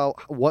talk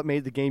about what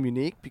made the game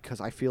unique,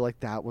 because I feel like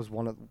that was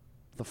one of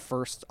the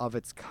first of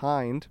its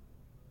kind,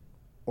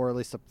 or at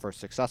least the first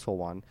successful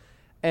one.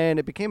 And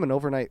it became an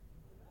overnight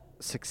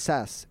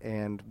success,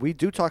 and we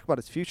do talk about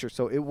its future.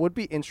 So it would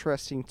be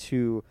interesting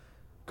to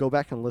go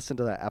back and listen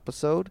to that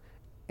episode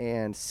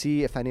and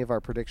see if any of our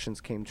predictions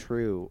came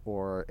true,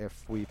 or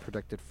if we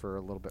predicted for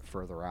a little bit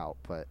further out.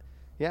 But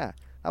yeah,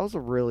 that was a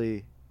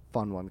really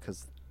fun one,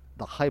 because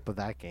the hype of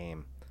that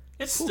game.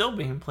 It's still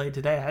being played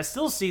today. I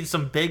still see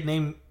some big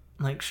name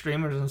like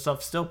streamers and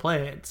stuff still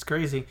play it. It's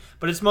crazy,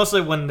 but it's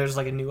mostly when there's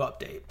like a new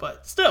update.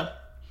 But still,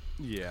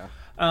 yeah.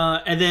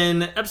 And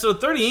then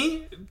episode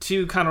 30,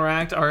 to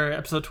counteract our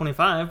episode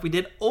 25, we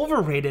did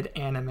overrated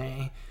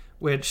anime,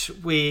 which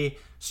we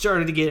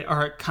started to get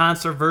our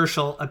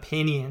controversial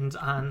opinions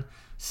on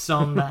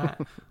some that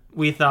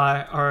we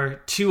thought are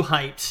too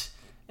hyped,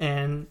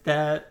 and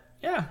that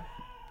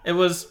it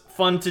was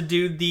fun to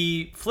do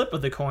the flip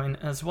of the coin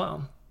as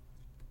well.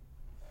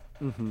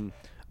 Mm-hmm.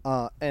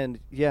 And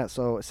yeah,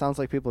 so it sounds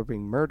like people are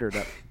being murdered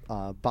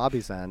at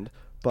Bobby's end,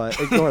 but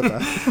ignore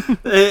that.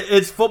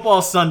 It's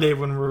football Sunday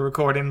when we're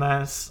recording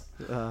this.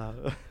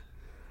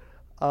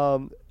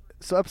 So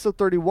episode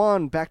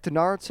 31, back to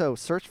Naruto,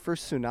 Search for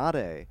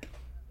Tsunade.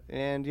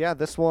 And yeah,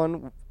 this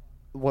one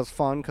was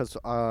fun because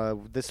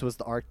this was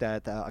the arc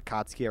that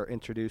Akatsuki are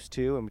introduced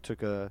to, and we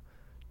took a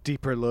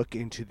deeper look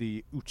into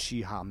the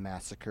Uchiha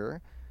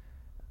massacre.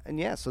 And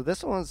yeah, so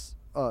this one was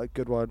a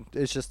good one.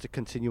 It's just to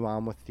continue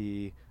on with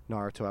the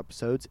Naruto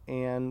episodes,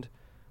 and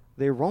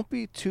there won't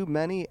be too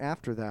many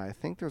after that. I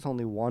think there's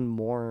only one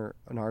more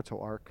Naruto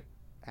arc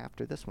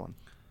after this one.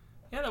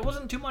 Yeah, there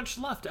wasn't too much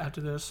left after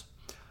this.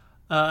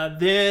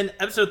 Then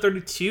episode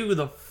 32,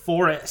 The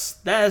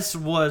Forest. This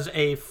was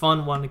a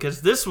fun one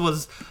because this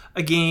was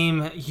a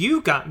game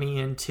you got me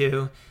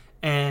into,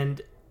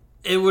 and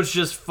it was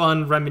just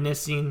fun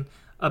reminiscing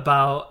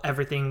about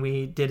everything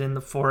we did in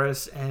the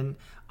forest, and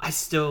I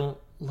still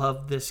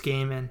love this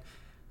game and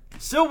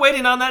still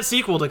waiting on that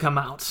sequel to come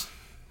out.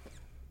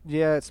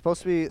 Yeah, it's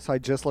supposed to be, so I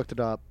just looked it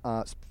up.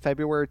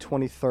 February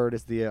 23rd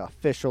is the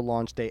official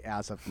launch date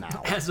as of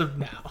now. As of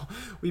now.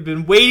 We've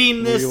been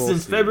waiting this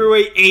since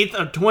February 8th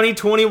of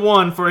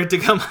 2021 for it to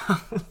come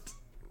out.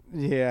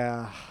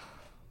 Yeah,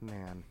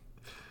 man.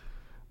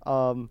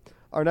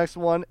 Our next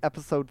one,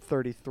 episode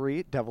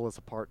 33, Devil is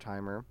a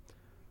Part-Timer.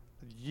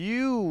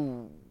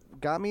 You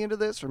got me into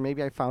this, or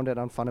maybe I found it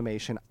on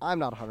Funimation. I'm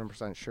not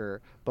 100%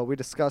 sure, but we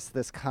discussed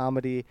this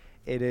comedy.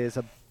 It is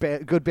a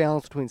good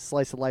balance between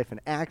slice of life and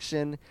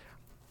action.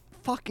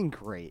 Fucking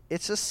great.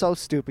 It's just so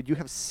stupid. You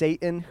have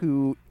Satan,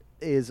 who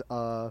is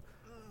a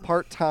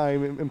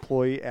part-time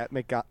employee at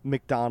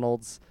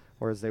McDonald's,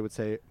 or as they would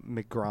say,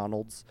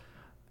 McGronald's.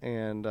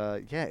 And,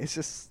 it's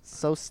just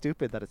so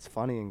stupid that it's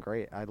funny and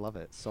great. I love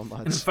it so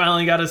much. And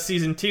finally got a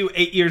season 2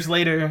 8 years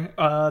later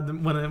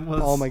when it was...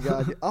 Oh, my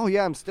God. Oh,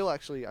 yeah,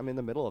 I'm in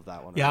the middle of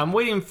that one. Yeah, right I'm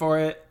waiting for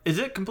it. Is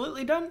it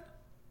completely done?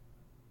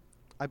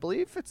 I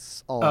believe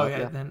it's all out,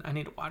 yeah, then I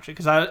need to watch it,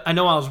 because I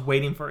know I was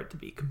waiting for it to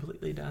be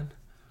completely done.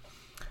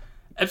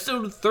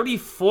 Episode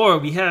 34,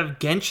 we have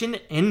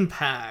Genshin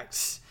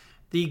Impact.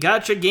 The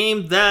gacha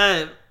game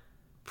that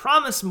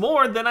promised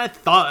more than I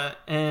thought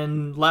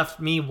and left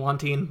me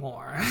wanting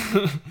more.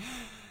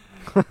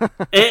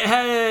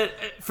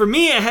 For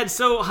me, it had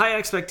so high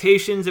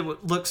expectations.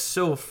 It looked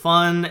so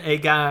fun.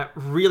 It got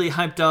really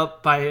hyped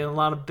up by a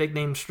lot of big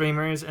name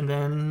streamers, and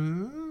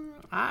then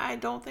I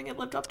don't think it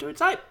lived up to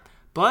its hype.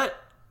 But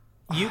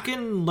you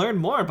can learn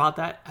more about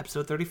that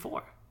episode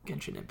 34,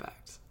 Genshin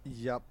Impact.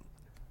 Yep.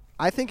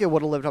 I think it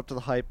would have lived up to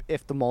the hype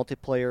if the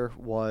multiplayer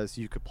was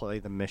you could play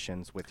the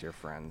missions with your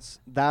friends.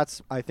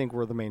 That's, I think,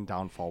 where the main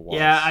downfall was.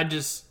 Yeah, I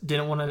just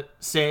didn't want to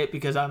say it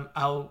because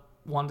I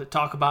wanted to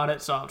talk about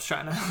it, so I was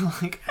trying to,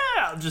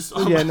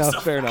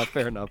 fair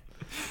enough.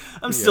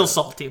 I'm still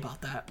salty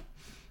about that.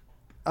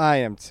 I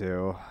am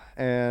too.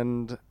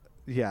 And,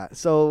 yeah,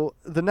 so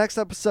the next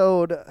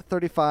episode,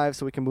 35,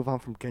 so we can move on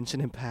from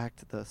Genshin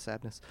Impact, the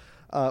sadness.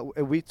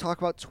 We talk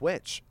about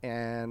Twitch,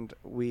 and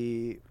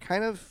we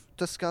kind of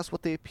discuss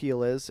what the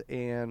appeal is,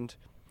 and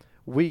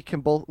we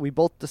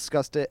both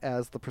discussed it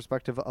as the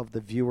perspective of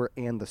the viewer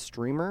and the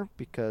streamer,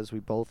 because we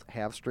both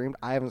have streamed.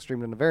 I haven't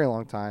streamed in a very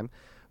long time,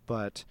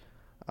 but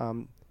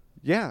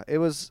it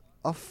was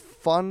a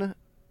fun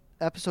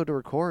episode to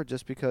record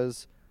just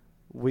because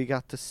we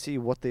got to see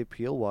what the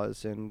appeal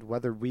was and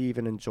whether we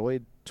even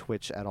enjoyed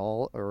Twitch at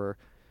all,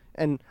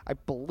 and I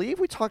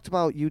believe we talked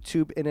about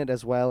YouTube in it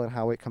as well and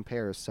how it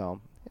compares. So,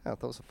 yeah,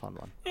 that was a fun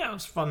one. Yeah, it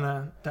was fun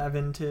to dive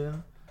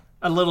into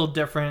a little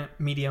different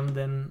medium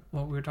than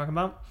what we were talking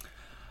about.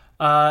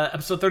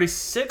 Episode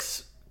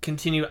 36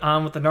 continued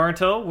on with the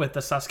Naruto with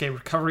the Sasuke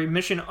recovery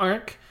mission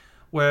arc,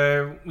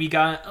 where we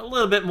got a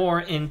little bit more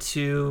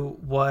into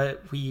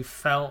what we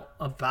felt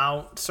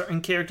about certain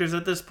characters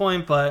at this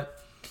point.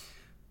 But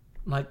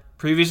like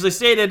previously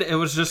stated, it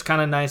was just kind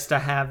of nice to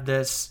have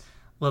this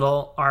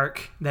little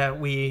arc that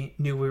we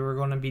knew we were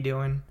going to be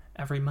doing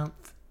every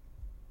month.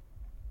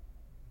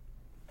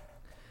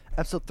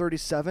 Episode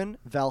 37,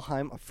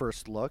 Valheim, a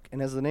first look.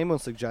 And as the name will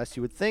suggest,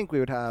 you would think we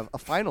would have a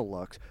final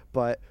look,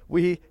 but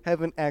we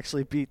haven't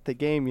actually beat the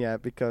game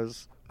yet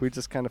because we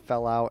just kind of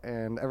fell out,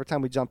 and every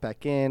time we jump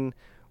back in,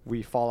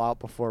 we fall out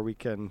before we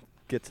can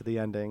get to the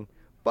ending.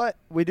 But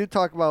we do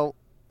talk about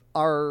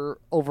our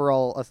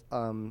overall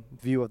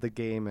view of the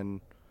game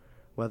and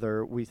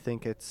whether we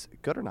think it's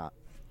good or not.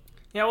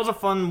 Yeah, it was a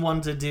fun one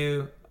to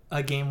do,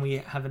 a game we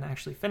haven't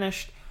actually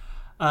finished.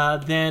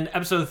 Then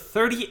episode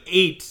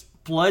 38,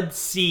 Blood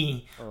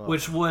Sea,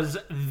 which was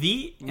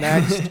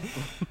next.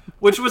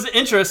 which was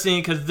interesting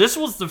because this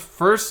was the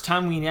first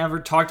time we ever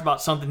talked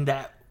about something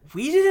that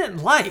we didn't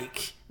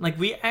like. Like,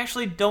 we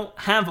actually don't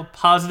have a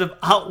positive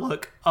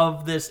outlook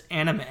of this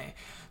anime.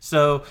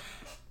 So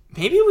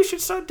maybe we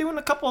should start doing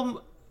a couple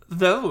of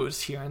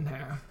those here and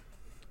there.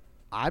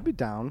 I'd be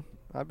down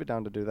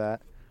to do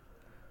that.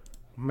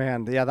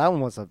 Man, yeah, that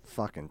one was a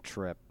fucking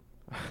trip.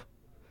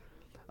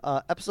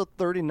 Episode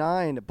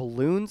 39,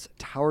 Balloons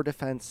Tower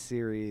Defense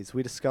Series.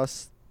 We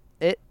discuss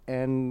it,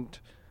 and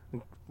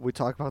we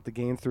talk about the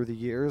game through the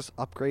years,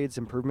 upgrades,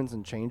 improvements,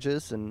 and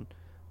changes. And,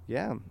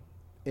 yeah,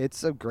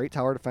 it's a great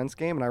tower defense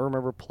game, and I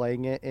remember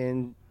playing it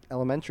in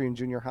elementary and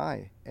junior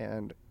high,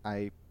 and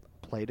I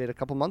played it a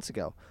couple months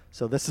ago.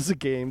 So this is a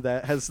game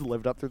that has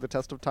lived up through the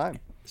test of time.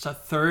 It's our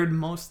third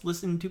most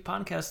listened to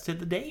podcast to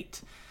the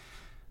date,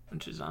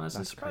 which is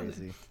honestly surprising.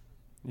 Crazy.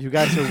 You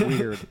guys are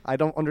weird. I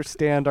don't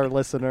understand our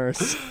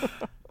listeners.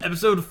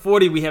 Episode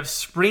 40, we have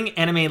Spring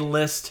Anime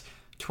List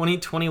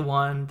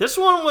 2021. This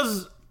one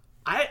was...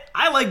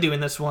 I like doing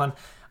this one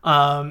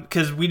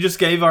because we just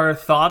gave our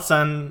thoughts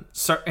on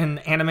certain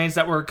animes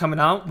that were coming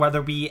out,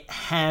 whether we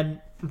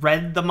had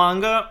read the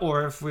manga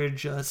or if we're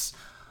just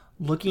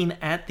looking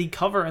at the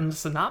cover and the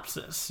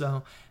synopsis.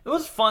 So it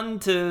was fun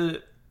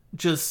to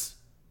just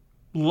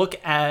look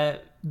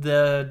at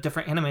the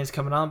different animes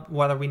coming up,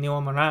 whether we knew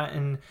them or not,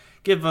 and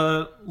give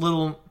a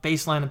little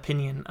baseline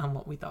opinion on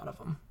what we thought of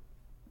them.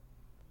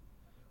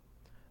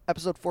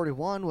 Episode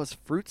 41 was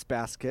Fruits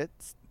Basket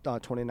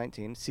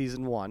 2019,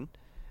 Season 1.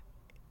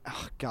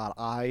 Oh, God,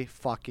 I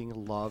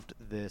fucking loved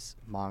this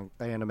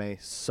anime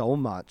so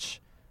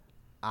much.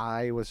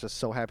 I was just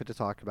so happy to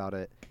talk about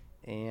it.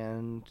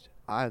 And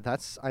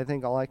that's, I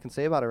think, all I can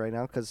say about it right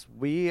now, because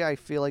I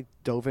feel like,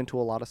 dove into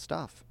a lot of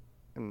stuff.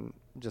 And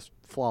just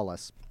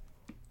flawless.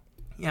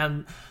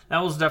 Yeah, that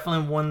was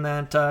definitely one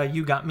that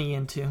you got me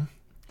into.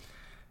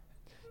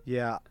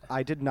 Yeah,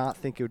 I did not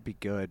think it would be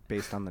good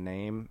based on the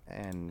name,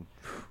 and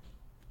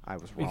I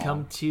was We wrong.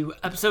 come to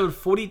episode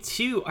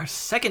 42, our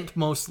second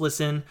most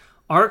listened,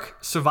 Ark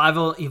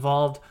Survival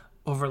Evolved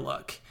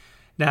Overlook.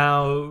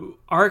 Now,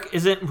 Ark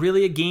isn't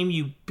really a game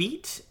you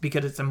beat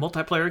because it's a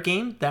multiplayer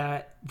game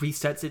that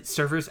resets its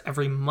servers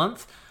every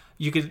month.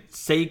 You could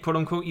say, quote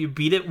unquote, you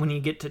beat it when you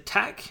get to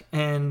tech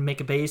and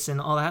make a base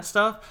and all that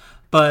stuff.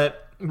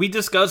 But we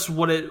discussed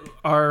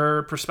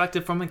our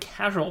perspective from a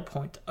casual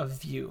point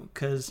of view,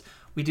 because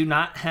we do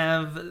not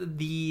have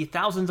the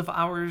thousands of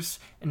hours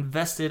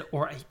invested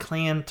or a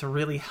clan to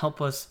really help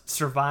us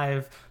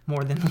survive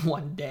more than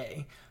one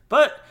day.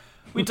 But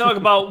we talk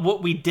about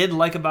what we did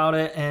like about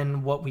it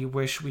and what we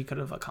wish we could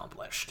have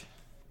accomplished.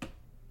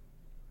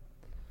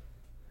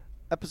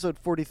 Episode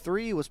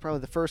 43 was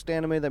probably the first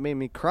anime that made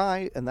me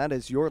cry, and that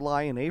is Your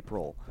Lie in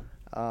April.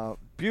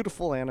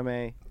 Beautiful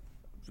anime,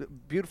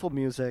 beautiful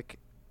music,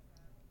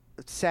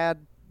 sad,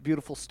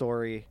 beautiful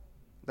story.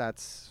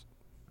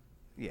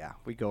 Yeah,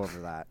 we go over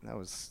that.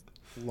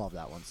 Love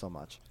that one so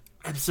much.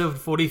 Episode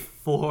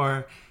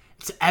 44,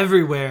 it's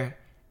everywhere.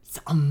 It's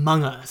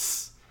Among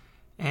Us.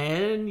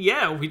 And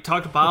yeah, we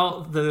talked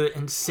about the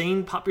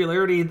insane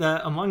popularity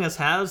that Among Us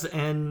has,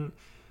 and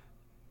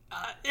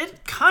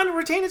it kind of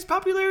retained its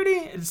popularity.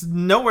 It's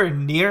nowhere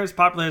near as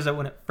popular as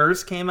when it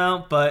first came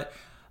out, but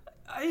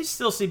I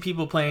still see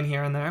people playing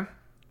here and there.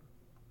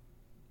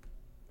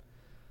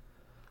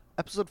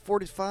 Episode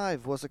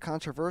 45 was a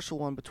controversial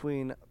one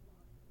between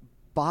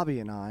Bobby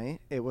and I.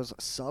 It was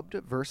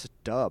subbed versus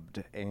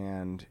dubbed,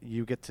 and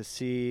you get to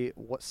see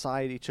what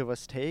side each of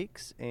us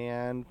takes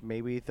and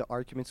maybe the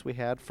arguments we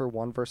had for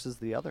one versus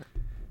the other.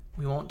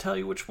 We won't tell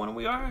you which one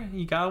we are.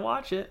 You gotta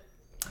watch it.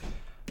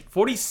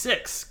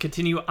 46,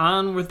 continue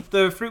on with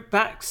the Fruit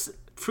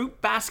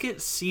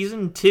Basket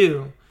Season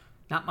 2.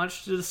 Not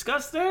much to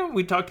discuss there.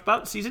 We talked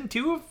about Season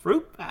 2 of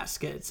Fruit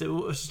Baskets. It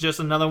was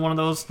just another one of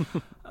those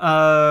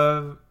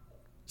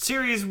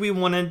series we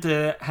wanted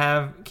to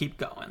have keep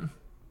going.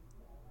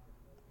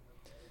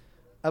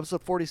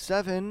 Episode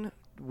 47,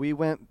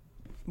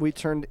 we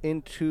turned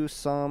into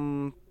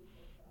some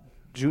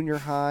junior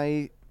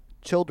high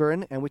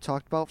children, and we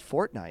talked about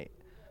Fortnite.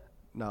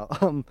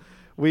 No,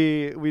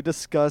 we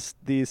discussed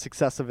the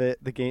success of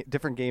it, the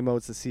different game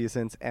modes, the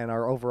seasons, and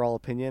our overall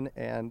opinion.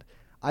 And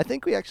I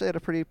think we actually had a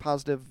pretty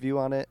positive view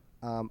on it.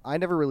 I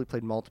never really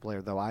played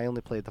multiplayer though. I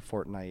only played the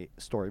Fortnite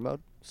story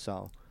mode.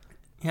 So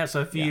yeah,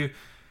 so if you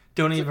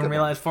don't even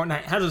realize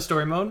Fortnite has a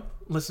story mode,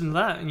 listen to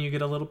that and you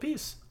get a little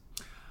piece.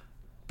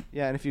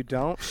 Yeah, and if you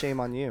don't,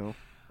 shame on you.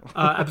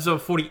 Episode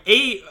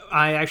 48,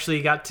 I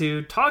actually got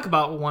to talk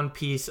about One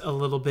Piece a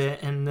little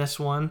bit in this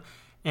one,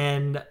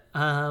 and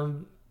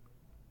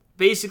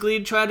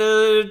basically try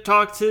to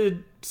talk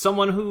to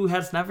someone who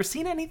has never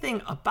seen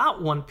anything about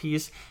One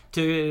Piece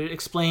to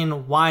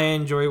explain why I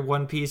enjoy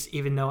One Piece,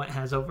 even though it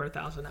has over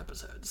 1,000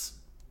 episodes.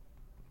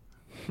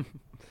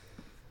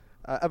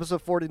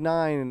 Episode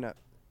 49,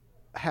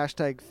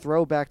 hashtag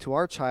throwback to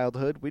our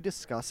childhood, we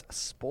discuss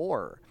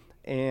Spore.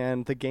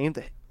 And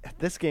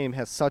this game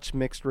has such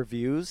mixed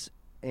reviews,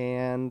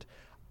 and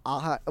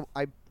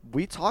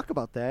we talk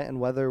about that and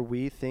whether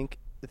we think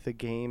the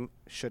game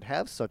should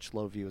have such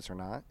low views or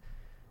not.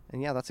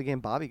 And yeah, that's a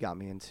game Bobby got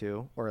me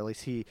into, or at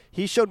least he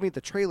showed me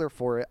the trailer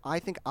for it. I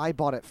think I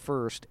bought it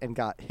first and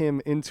got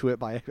him into it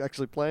by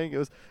actually playing. It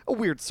was a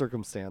weird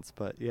circumstance,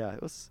 but yeah,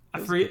 it was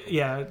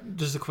yeah,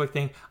 just a quick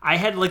thing. I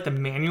had like the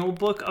manual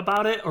book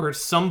about it or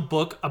some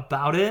book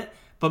about it,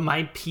 but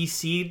my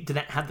PC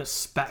didn't have the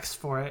specs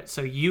for it,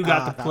 so you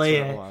got to play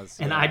it,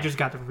 and I just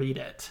got to read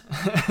it.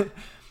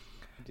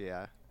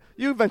 Yeah.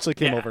 You eventually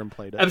came over and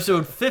played it.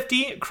 Episode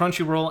 50,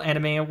 Crunchyroll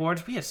Anime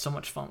Awards. We had so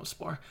much fun with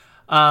Spore.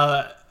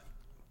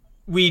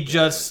 We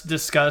just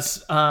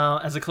discussed,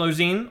 as a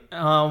closing,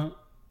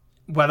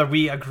 whether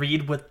we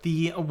agreed with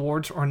the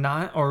awards or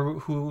not, or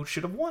who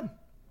should have won.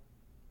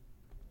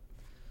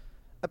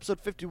 Episode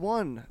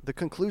 51, the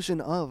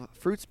conclusion of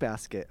Fruits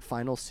Basket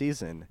final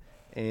season.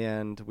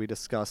 And we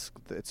discuss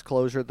its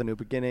closure, the new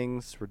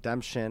beginnings,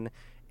 redemption,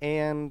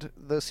 and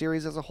the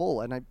series as a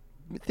whole. And I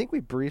think we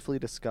briefly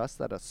discussed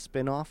that a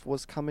spin-off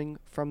was coming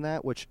from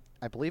that, which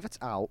I believe it's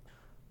out.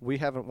 We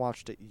haven't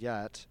watched it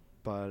yet,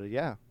 but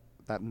yeah,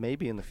 that may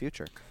be in the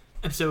future.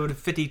 Episode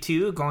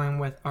 52, going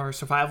with our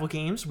survival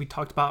games, we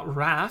talked about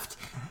Raft.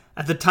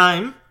 At the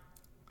time,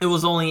 it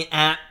was only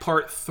at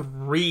part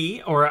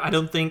 3, or I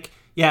don't think,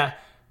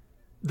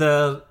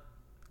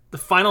 the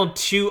final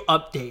 2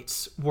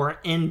 updates were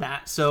in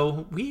that,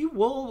 so we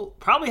will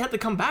probably have to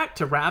come back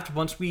to Raft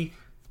once we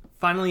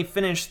finally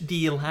finish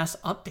the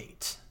last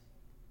update.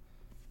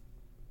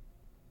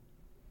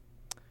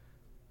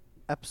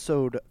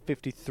 Episode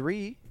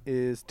 53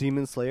 is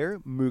Demon Slayer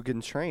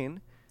Mugen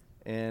Train,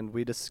 and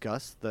we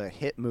discuss the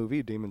hit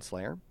movie Demon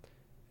Slayer.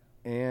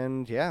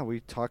 And yeah, we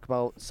talk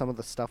about some of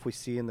the stuff we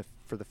see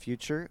for the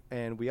future,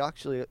 and we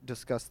actually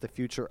discuss the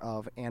future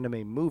of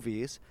anime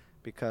movies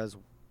because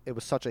it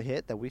was such a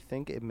hit that we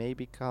think it may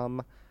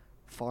become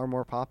far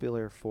more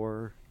popular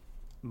for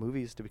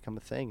movies to become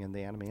a thing in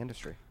the anime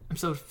industry.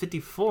 Episode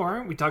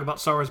 54, we talk about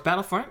Star Wars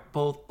Battlefront,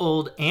 both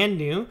old and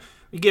new.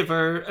 We give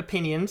our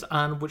opinions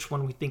on which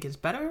one we think is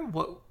better,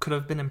 what could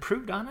have been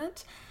improved on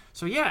it.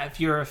 So yeah, if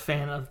you're a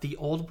fan of the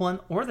old one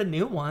or the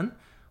new one,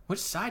 which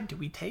side do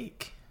we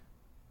take?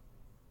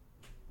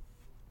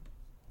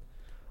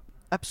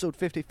 Episode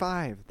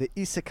 55, the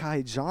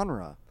isekai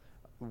genre.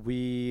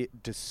 We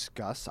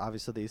discuss,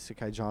 obviously, the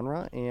isekai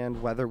genre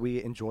and whether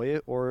we enjoy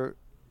it or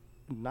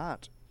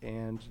not.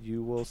 And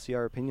you will see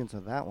our opinions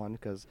on that one,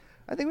 because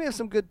I think we have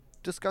some good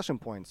discussion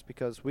points,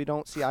 because we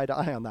don't see eye to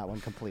eye on that one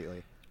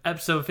completely.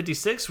 Episode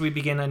 56, we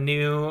begin a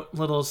new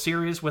little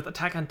series with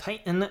Attack on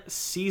Titan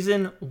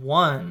Season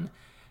 1.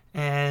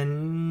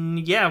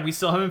 And yeah, we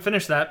still haven't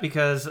finished that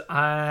because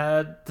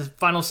the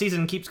final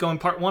season keeps going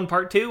part 1,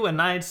 part 2,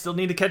 and I still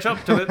need to catch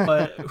up to it.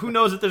 But who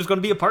knows if there's going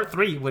to be a part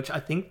 3, which I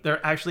think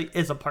there actually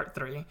is a part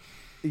 3.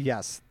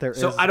 Yes, there is.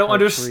 So I don't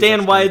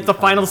understand why it's the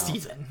final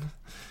season.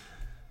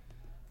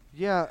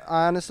 Yeah,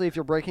 honestly, if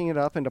you're breaking it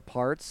up into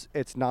parts,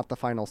 it's not the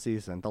final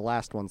season. The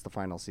last one's the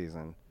final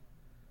season.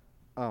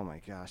 Oh my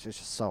gosh, it's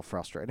just so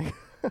frustrating.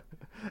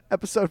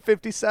 Episode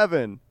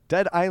 57,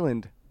 Dead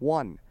Island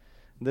 1.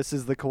 This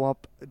is the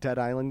co-op Dead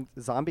Island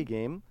zombie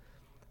game.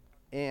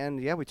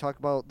 And yeah, we talk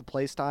about the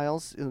play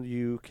styles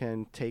you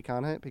can take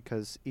on it,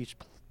 because each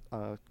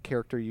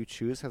character you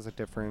choose has a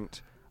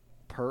different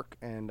perk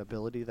and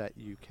ability that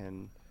you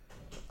can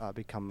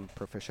become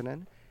proficient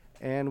in.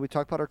 And we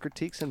talk about our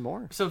critiques and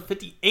more. So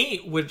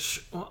 58,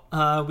 which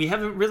we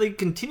haven't really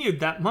continued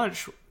that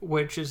much,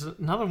 which is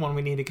another one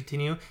we need to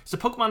continue. It's the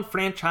Pokemon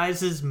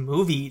franchise's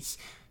movies.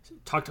 So we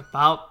talked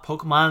about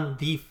Pokemon,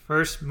 the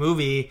first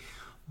movie,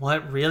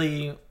 what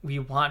really we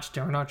watched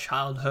during our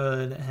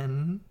childhood,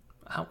 and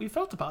how we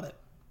felt about it.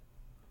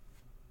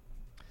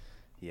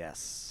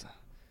 Yes.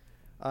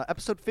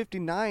 Episode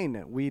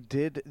 59, we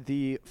did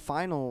the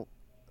final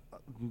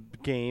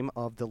game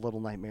of the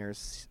Little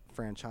Nightmares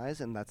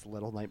franchise, and that's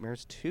Little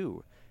Nightmares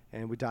 2.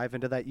 And we dive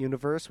into that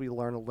universe, we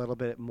learn a little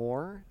bit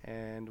more,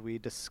 and we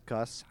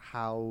discuss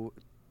how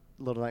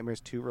Little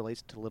Nightmares 2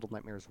 relates to Little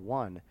Nightmares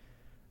 1.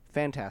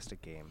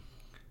 Fantastic game.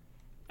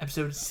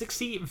 Episode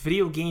 60,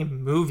 video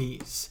game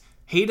movies.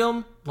 Hate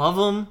them, love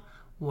them,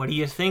 what do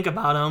you think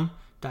about them?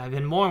 Dive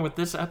in more with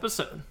this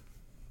episode.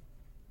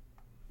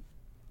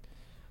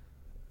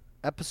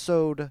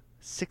 Episode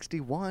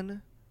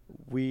 61,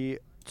 we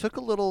took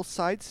a little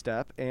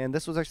sidestep, and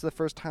this was actually the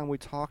first time we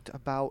talked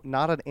about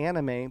not an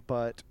anime,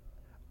 but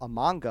a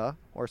manga,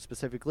 or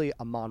specifically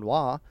a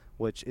manhwa,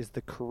 which is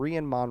the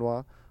Korean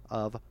manhwa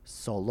of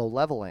Solo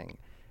Leveling.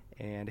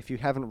 And if you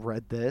haven't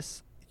read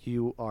this,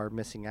 you are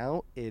missing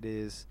out. It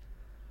is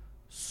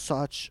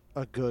such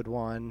a good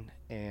one,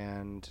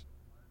 and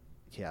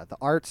yeah, the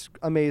art's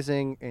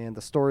amazing, and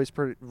the story's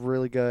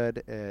really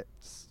good.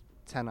 It's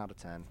 10 out of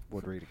 10.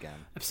 Would read again.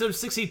 Episode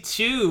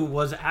 62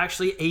 was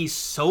actually a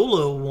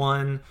solo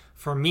one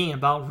for me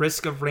about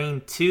Risk of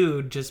Rain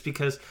 2, just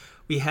because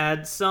we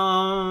had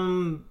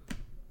some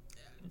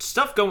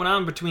stuff going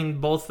on between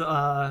both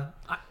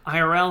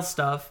IRL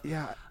stuff.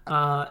 Yeah.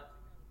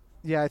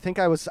 Yeah, I think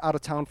I was out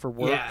of town for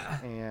work,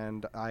 yeah,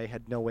 and I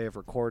had no way of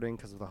recording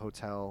because of the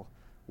hotel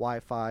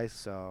Wi-Fi,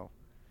 so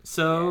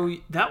yeah.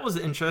 That was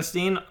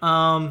interesting.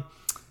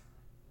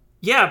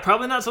 Yeah,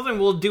 probably not something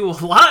we'll do a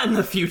lot in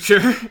the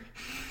future.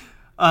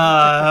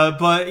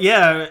 But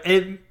yeah,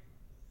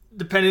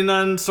 depending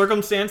on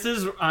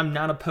circumstances, I'm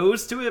not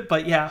opposed to it.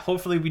 But yeah,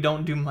 hopefully we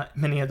don't do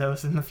many of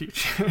those in the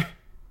future.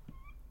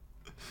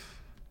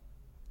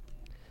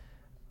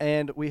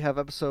 And we have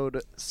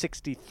episode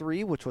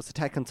 63, which was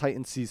Attack on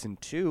Titan Season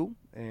 2.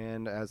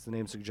 And as the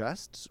name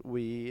suggests,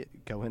 we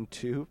go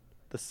into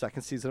the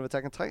second season of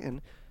Attack on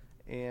Titan.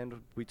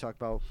 And we talk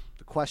about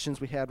the questions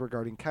we had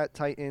regarding Cat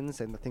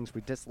Titans and the things we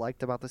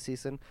disliked about the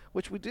season,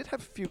 which we did have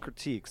a few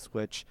critiques,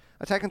 which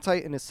Attack on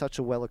Titan is such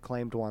a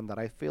well-acclaimed one that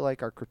I feel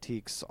like our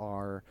critiques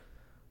are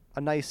a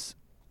nice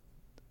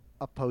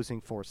opposing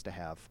force to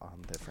have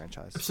on the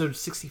franchise. Episode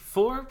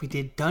 64, we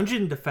did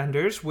Dungeon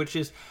Defenders, which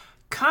is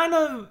kind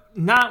of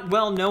not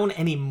well known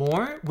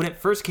anymore. When it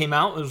first came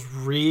out, it was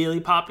really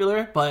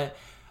popular, but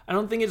I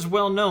don't think it's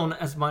well known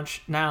as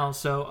much now,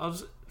 so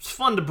it's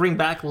fun to bring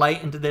back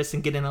light into this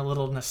and get in a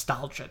little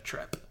nostalgia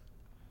trip.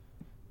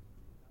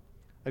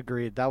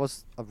 Agreed. That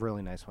was a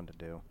really nice one to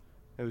do.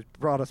 It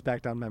brought us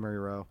back down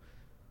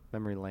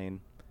memory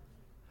lane.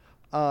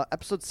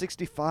 Episode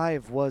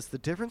 65 was the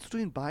difference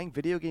between buying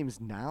video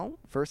games now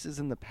versus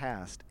in the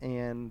past,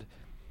 and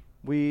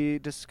we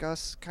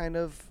discuss kind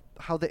of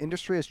how the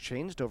industry has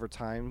changed over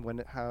time,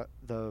 how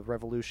the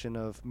revolution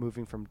of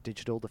moving from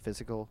digital to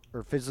physical,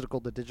 or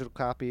physical to digital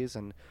copies,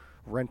 and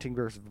renting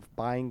versus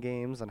buying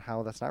games, and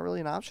how that's not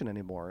really an option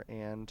anymore.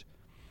 And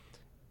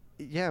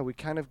yeah, we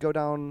kind of go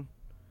down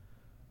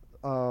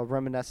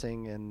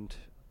reminiscing and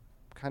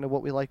kind of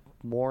what we like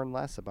more and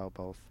less about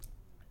both.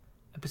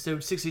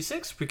 Episode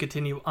 66, we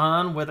continue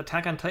on with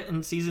Attack on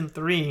Titan Season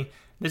 3.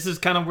 This is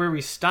kind of where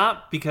we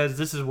stopped, because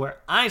this is where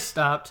I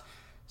stopped.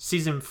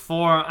 Season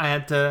 4, I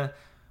had to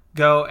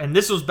go, and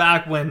this was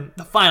back when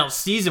the final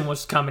season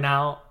was coming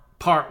out,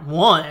 part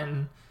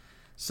 1,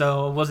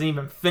 so it wasn't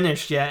even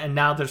finished yet, and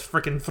now there's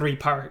freaking 3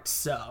 parts.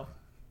 So,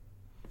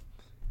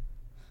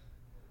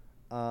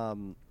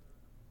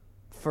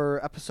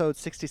 for episode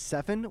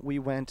 67, we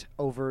went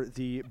over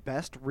the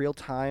best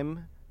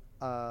real-time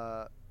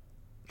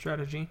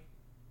strategy.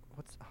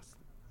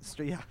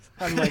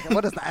 I'm like,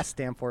 what does the S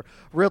stand for?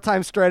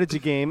 Real-time strategy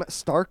game,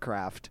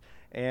 StarCraft.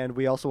 And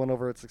we also went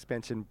over its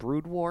expansion,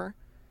 Brood War.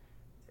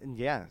 And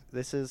yeah,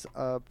 this is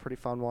a pretty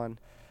fun one.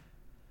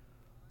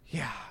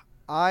 Yeah,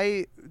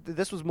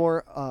 this was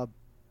more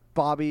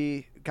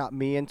Bobby got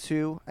me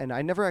into, and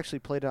I never actually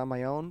played it on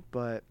my own,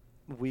 but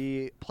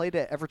we played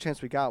it every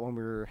chance we got when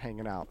we were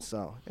hanging out.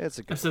 So it's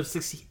a good Episode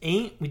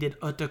 68, we did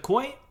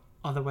Otakoi,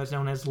 otherwise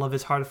known as Love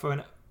is Hard for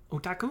an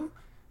Otaku.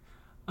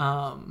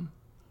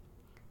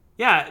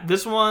 Yeah,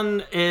 this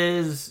one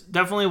is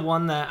definitely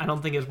one that I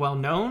don't think is well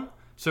known.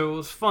 So it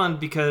was fun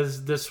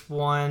because this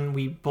one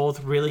we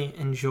both really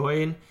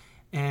enjoyed.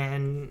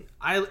 And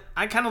I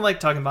kind of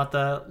like talking about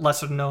the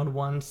lesser known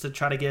ones to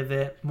try to give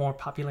it more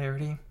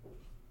popularity.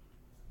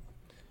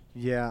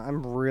 Yeah,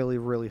 I'm really,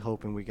 really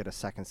hoping we get a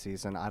second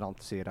season. I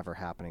don't see it ever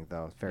happening,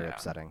 though. It's very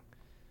upsetting.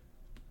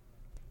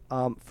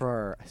 For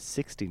our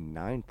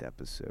 69th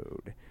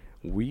episode,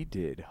 we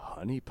did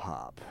Honey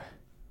Pop.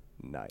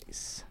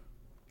 Nice.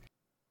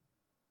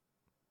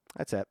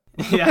 That's it.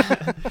 Yeah.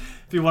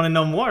 If you want to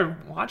know more,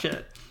 watch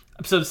it.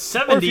 Episode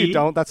 70. Or if you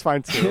don't, that's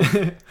fine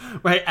too.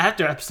 Right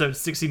after episode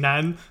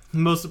 69, the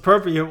most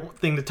appropriate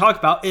thing to talk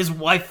about is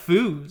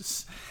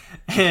waifus.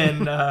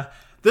 And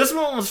this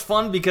one was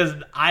fun because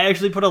I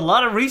actually put a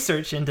lot of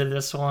research into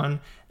this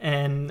one.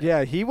 And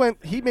yeah, he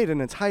made an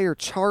entire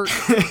chart.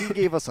 He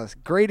gave us a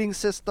grading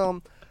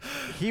system.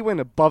 He went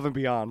above and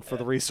beyond for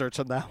the research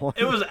on that one.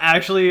 It was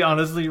actually,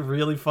 honestly,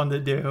 really fun to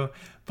do,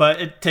 but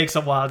it takes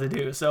a while to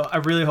do. So I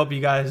really hope you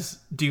guys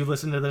do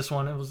listen to this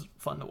one. It was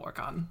fun to work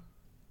on.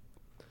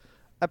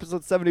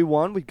 Episode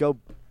 71, we go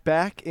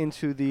back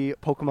into the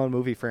Pokemon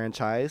movie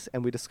franchise,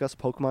 and we discuss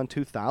Pokemon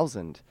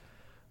 2000.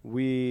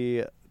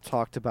 We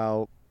talked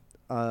about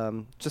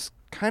just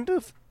kind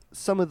of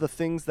some of the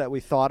things that we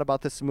thought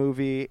about this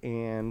movie,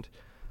 and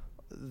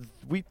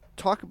we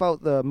talk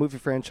about the movie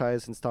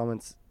franchise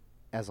installments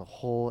as a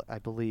whole, I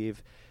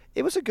believe.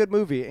 It was a good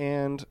movie,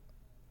 and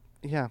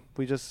yeah,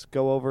 we just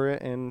go over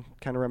it and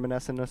kind of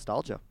reminisce in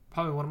nostalgia.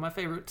 Probably one of my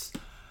favorites.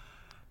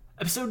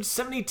 Episode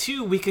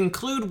 72, we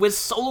conclude with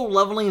Solo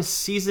Leveling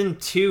Season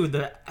 2,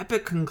 the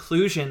epic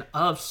conclusion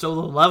of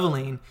Solo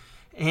Leveling.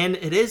 And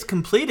it is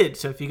completed,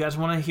 so if you guys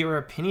want to hear our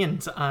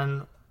opinions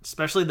on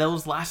especially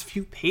those last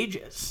few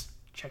pages,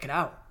 check it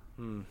out.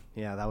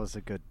 Yeah, that was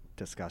a good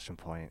discussion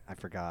point. I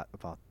forgot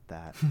about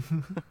that.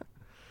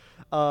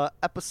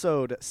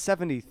 Episode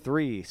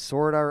 73,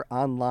 Sword Art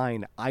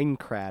Online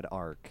Aincrad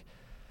Arc.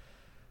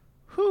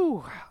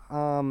 Whew.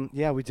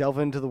 Yeah, we delve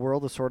into the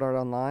world of Sword Art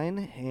Online,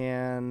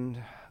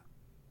 and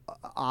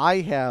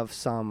I have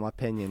some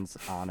opinions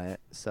on it,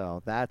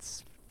 so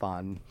that's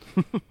fun.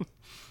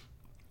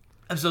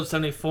 Episode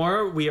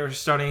 74, we are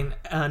starting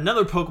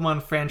another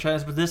Pokemon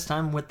franchise, but this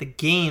time with the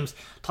games.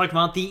 Talking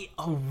about the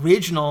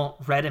original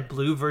Red and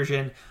Blue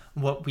version,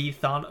 what we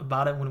thought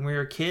about it when we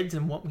were kids,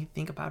 and what we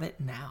think about it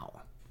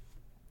now.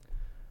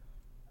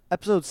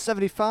 Episode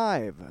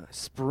 75,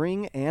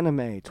 Spring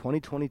Anime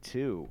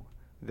 2022.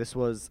 This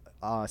was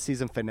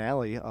season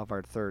finale of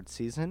our 3rd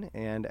season,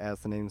 and as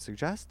the name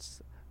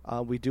suggests,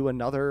 we do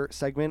another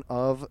segment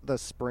of the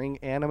spring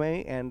anime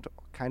and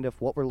kind of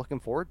what we're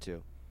looking forward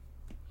to.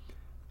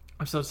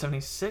 Episode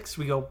 76,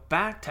 we go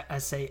back to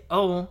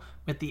SAO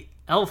with the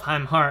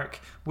Elfheim arc,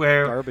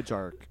 where Garbage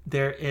arc.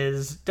 There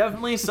is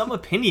definitely some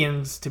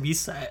opinions to be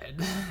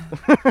said.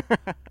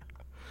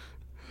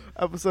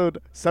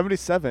 Episode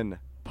 77,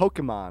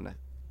 Pokemon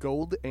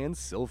Gold and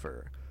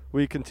Silver.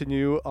 We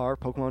continue our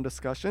Pokemon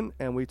discussion,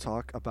 and we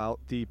talk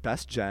about the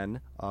best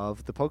gen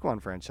of the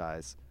Pokemon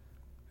franchise.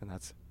 And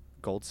that's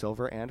Gold,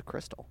 Silver, and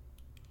Crystal.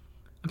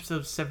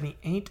 Episode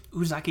 78,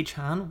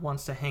 Uzaki-chan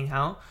Wants to Hang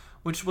Out,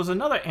 which was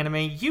another anime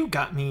you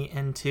got me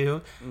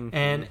into.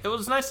 And it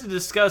was nice to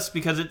discuss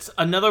because it's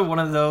another one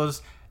of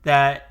those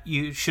that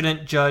you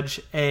shouldn't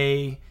judge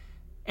a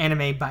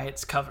anime by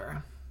its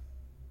cover.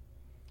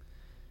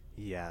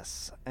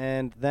 Yes,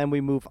 and then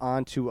we move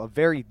on to a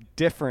very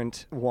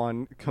different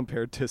one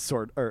compared to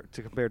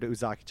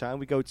Uzaki-chan.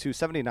 We go to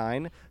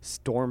 79,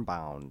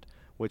 Stormbound,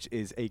 which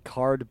is a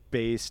card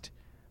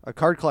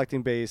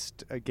collecting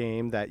based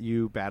game that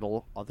you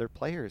battle other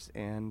players,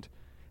 and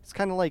it's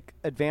kind of like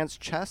advanced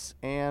chess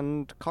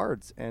and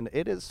cards, and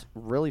it is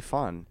really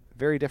fun.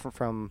 Very different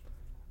from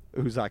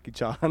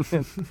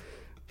Uzaki-chan.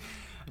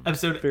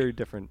 Very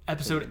different.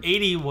 Episode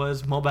 80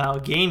 was mobile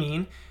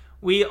gaming.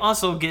 We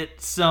also get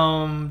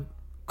some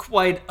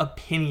quite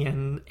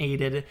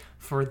opinionated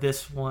for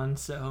this one.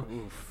 So,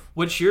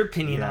 what's your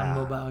opinion on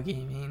mobile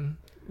gaming?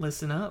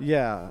 Listen up.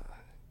 Yeah,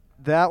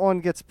 that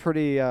one gets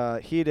pretty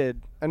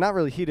heated. Not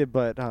really heated,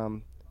 but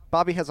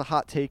Bobby has a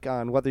hot take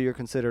on whether you're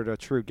considered a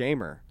true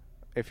gamer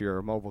if you're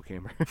a mobile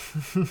gamer.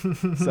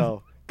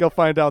 So, go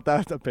find out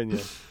that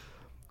opinion.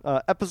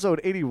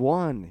 Episode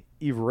 81,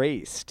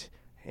 Erased.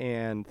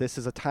 And this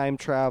is a time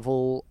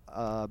travel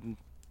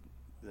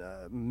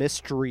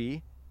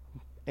mystery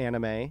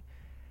anime.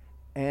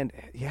 And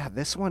yeah,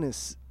 this one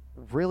is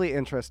really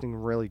interesting,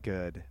 really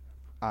good.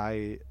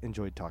 I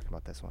enjoyed talking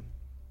about this one.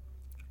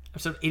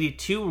 Episode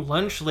 82,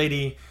 Lunch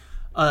Lady.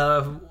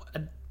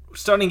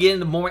 Starting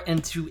getting more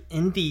into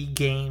indie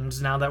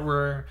games now that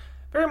we're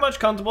very much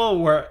comfortable.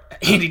 We're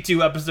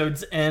 82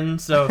 episodes in,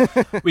 so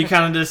we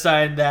kind of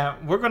decided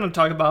that we're going to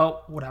talk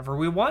about whatever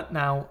we want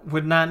now.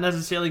 We're not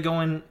necessarily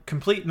going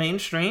complete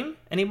mainstream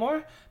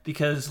anymore,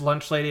 because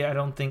Lunch Lady, I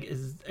don't think,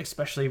 is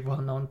especially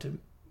well known to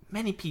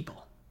many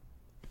people.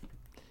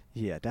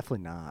 Yeah,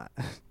 definitely not.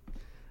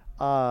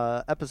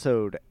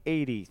 Episode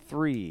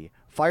 83,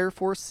 Fire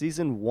Force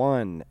Season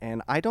 1.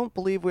 And I don't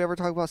believe we ever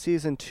talked about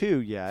Season 2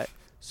 yet,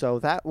 so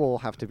that will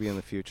have to be in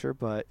the future.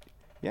 But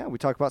yeah, we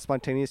talk about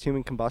spontaneous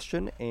human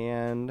combustion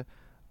and,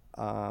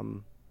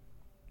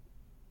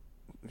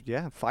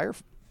 fire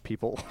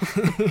people.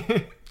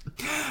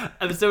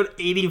 Episode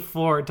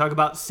 84, talk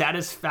about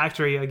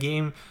Satisfactory, a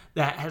game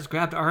that has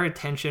grabbed our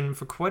attention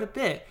for quite a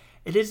bit.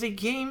 It is a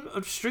game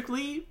of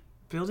strictly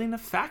building a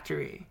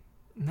factory,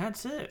 and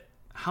that's it.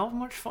 How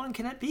much fun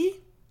can it be?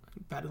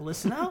 You better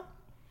listen out.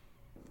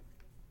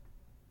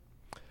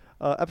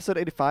 Episode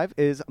 85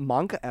 is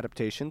manga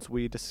adaptations.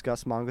 We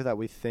discuss manga that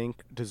we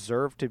think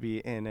deserve to be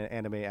in an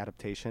anime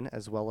adaptation,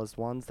 as well as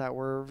ones that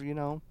were,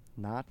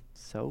 not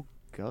so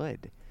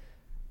good.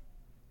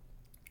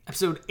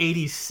 Episode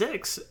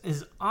 86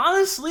 is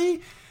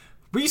honestly,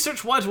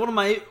 research-wise, one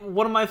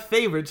of my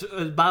favorites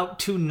about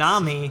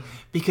Toonami,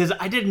 because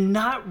I did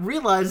not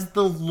realize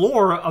the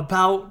lore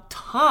about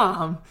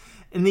Tom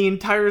in the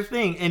entire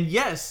thing. And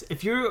yes,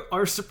 if you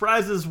are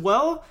surprised as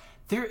well,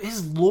 there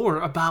is lore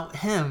about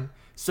him.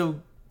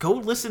 So go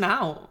listen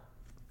out.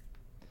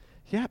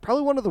 Yeah,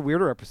 probably one of the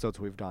weirder episodes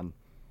we've done.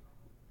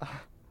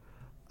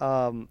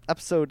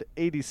 Episode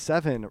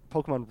 87,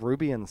 Pokemon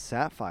Ruby and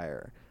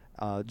Sapphire.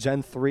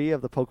 Gen 3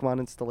 of the Pokemon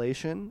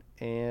installation,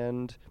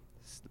 and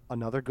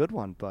another good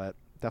one, but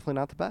definitely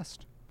not the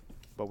best.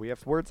 But we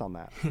have words on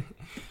that.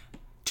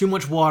 Too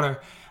much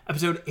water.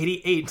 Episode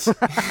 88,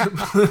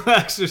 Blue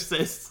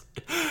Exorcist.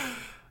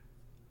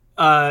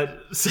 I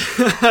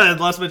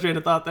lost my train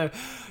of thought there.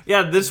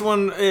 Yeah, this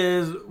one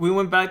is, we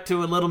went back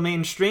to a little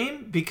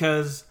mainstream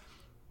because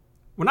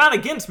we're not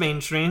against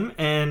mainstream,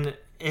 and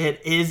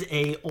it is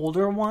a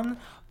older one.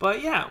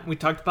 But yeah, we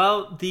talked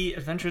about the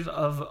adventures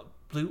of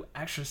Blue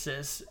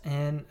Exorcist,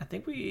 and I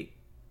think we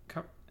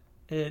covered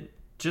it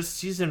just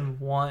season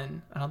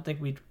 1. I don't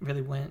think we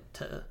really went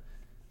to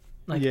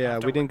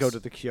afterwards. We didn't go to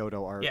the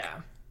Kyoto arc.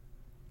 Yeah.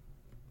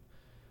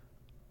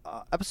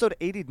 Episode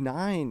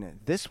 89,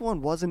 this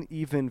one wasn't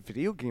even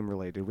video game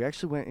related. We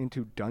actually went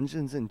into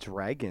Dungeons and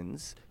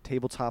Dragons,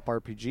 tabletop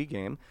RPG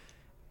game,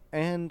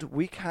 and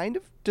we kind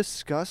of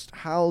discussed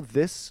how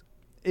this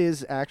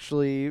is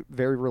actually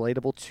very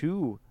relatable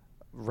to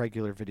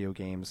regular video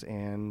games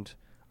and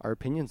our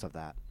opinions of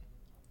that.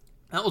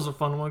 That was a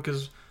fun one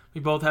because we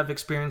both have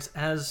experience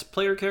as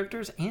player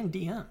characters and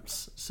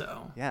DMs,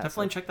 so yeah,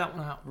 definitely check that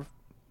one out.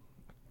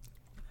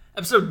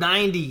 Episode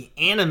 90,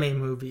 anime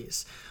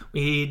movies.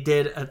 We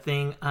did a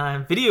thing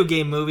on video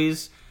game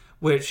movies,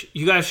 which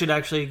you guys should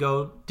actually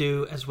go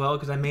do as well,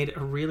 because I made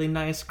a really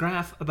nice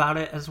graph about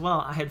it as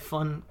well. I had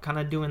fun kind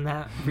of doing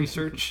that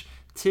research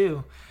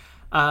too.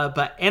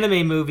 But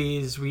anime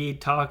movies, we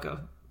talk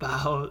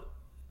about,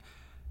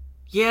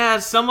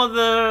 some of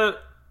the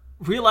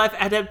real-life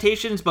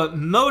adaptations, but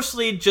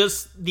mostly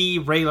just the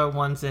regular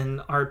ones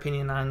in our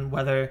opinion on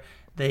whether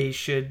they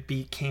should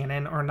be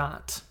canon or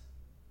not.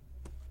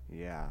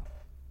 Yeah.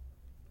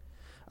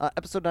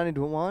 Episode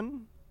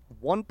 91,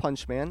 One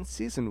Punch Man,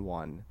 Season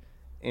 1.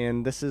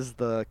 And this is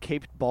the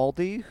caped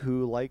Baldy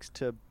who likes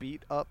to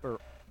beat up, or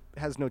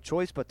has no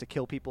choice but to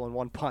kill people in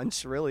one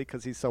punch, really,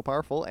 because he's so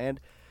powerful. And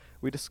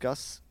we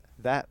discuss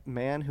that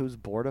man who's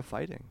bored of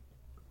fighting.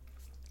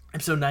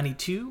 Episode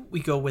 92,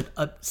 we go with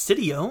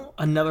Obsidio,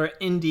 another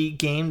indie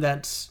game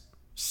that's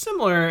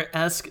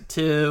similar-esque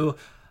to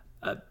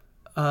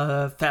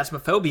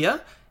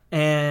Phasmophobia.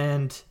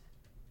 And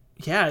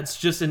yeah, it's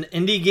just an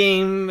indie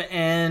game,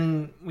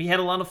 and we had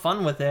a lot of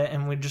fun with it,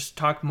 and we just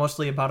talked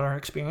mostly about our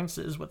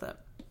experiences with it.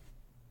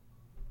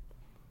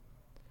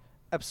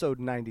 Episode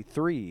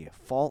 93,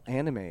 Fall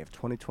Anime of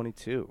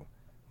 2022.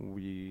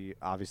 We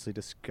obviously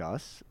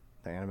discuss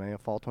the anime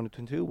of Fall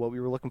 2022, what we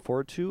were looking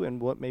forward to,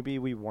 and what maybe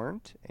we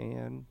weren't,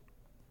 and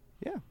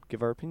yeah,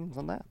 give our opinions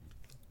on that.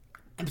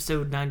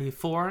 Episode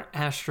 94,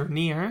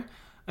 Astroneer,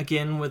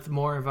 again with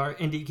more of our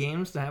indie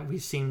games that we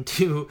seem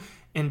to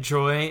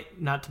enjoy.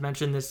 Not to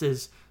mention, this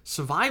is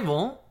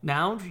survival.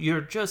 Now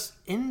you're just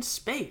in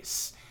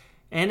space,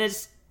 and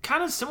it's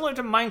kind of similar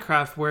to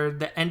Minecraft, where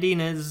the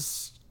ending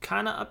is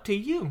kind of up to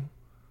you.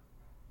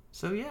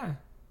 So yeah,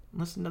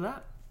 listen to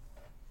that.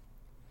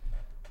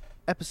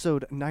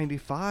 Episode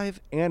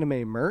 95,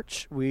 Anime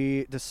Merch.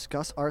 We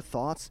discuss our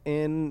thoughts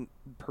in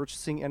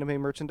purchasing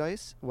anime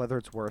merchandise, whether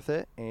it's worth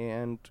it,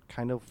 and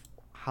kind of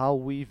how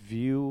we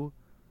view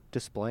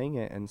displaying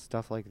it and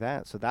stuff like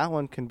that. So that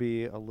one can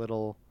be a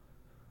little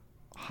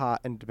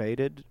hot and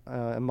debated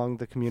among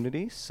the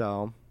community.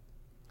 So,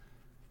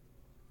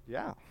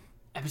 yeah.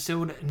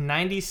 Episode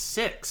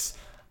 96.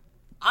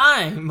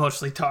 I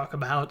mostly talk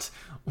about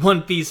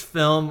One Piece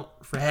film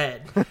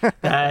Red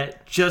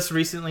that just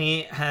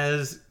recently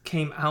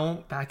came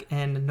out back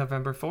in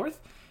November 4th.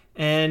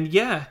 And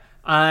yeah,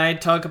 I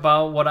talk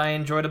about what I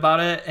enjoyed about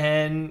it,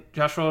 and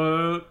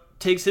Joshua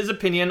takes his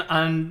opinion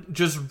on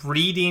just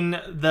reading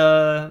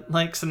the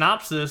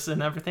synopsis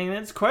and everything. And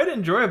it's quite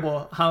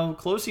enjoyable how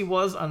close he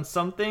was on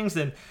some things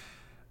and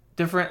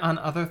different on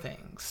other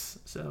things.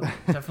 So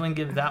definitely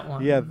give that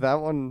one. Yeah, that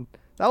one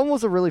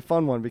was a really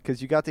fun one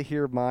because you got to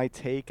hear my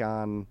take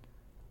on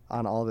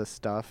all this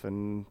stuff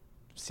and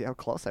see how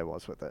close I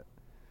was with it.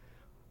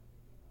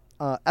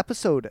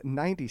 Episode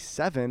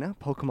 97,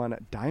 Pokemon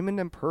Diamond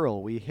and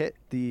Pearl. We hit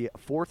the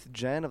 4th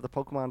gen of the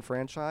Pokemon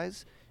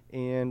franchise,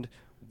 and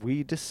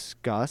we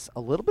discuss a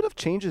little bit of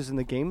changes in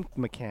the game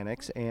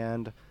mechanics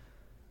and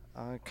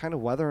kind of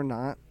whether or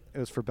not it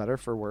was for better or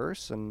for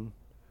worse, and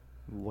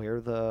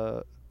where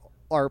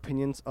our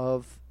opinions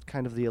of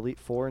kind of the Elite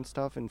Four and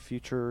stuff in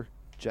future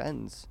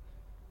gens.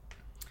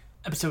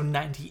 Episode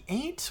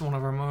 98, one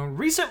of our more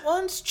recent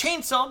ones,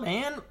 Chainsaw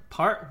Man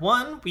Part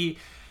 1. We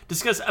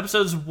discuss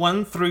episodes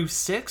 1 through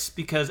 6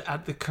 because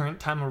at the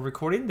current time of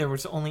recording, there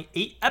was only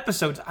 8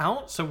 episodes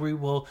out, so we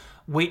will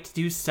wait to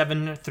do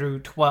 7 through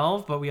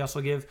 12, but we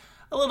also give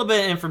a little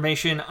bit of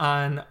information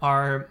on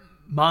our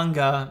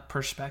manga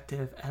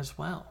perspective as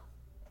well.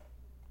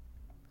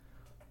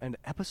 And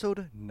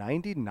episode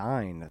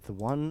 99, the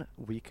 1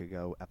 week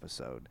ago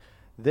episode.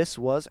 This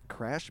was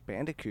Crash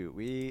Bandicoot.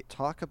 We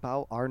talk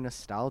about our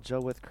nostalgia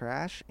with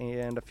Crash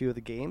and a few of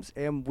the games,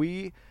 and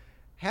we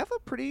have a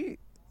pretty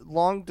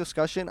long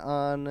discussion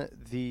on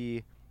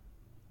the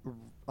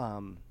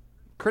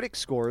critic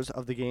scores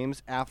of the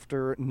games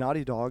after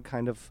Naughty Dog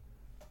kind of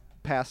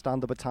passed on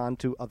the baton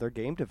to other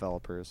game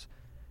developers.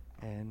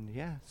 And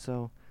yeah,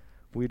 so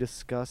we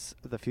discuss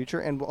the future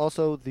and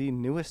also the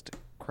newest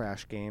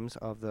Crash games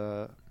of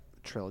the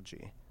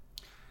trilogy.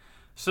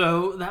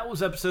 So that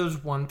was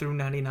episodes 1 through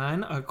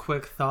 99. A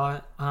quick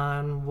thought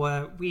on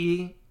what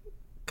we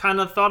kind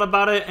of thought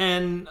about it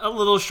and a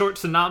little short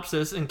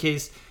synopsis in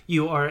case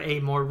you are a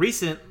more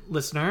recent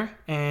listener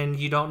and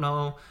you don't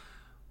know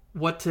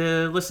what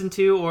to listen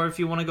to, or if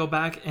you want to go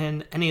back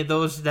and any of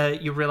those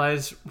that you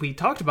realize we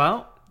talked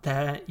about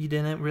that you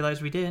didn't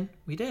realize we did.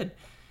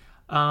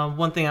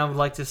 One thing I would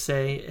like to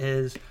say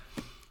is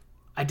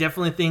I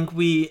definitely think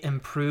we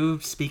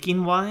improved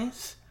speaking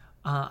wise.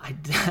 I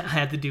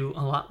had to do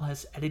a lot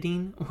less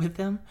editing with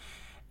them.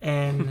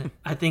 And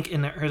I think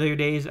in the earlier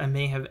days, I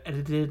may have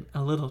edited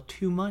a little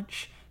too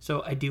much.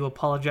 So I do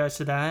apologize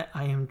to that.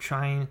 I am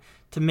trying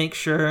to make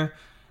sure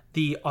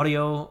the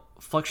audio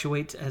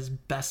fluctuates as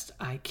best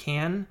I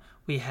can.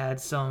 We had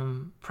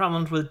some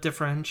problems with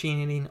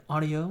differentiating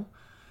audio.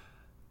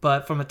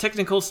 But from a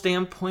technical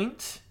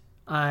standpoint,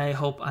 I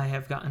hope I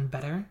have gotten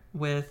better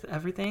with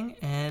everything.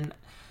 And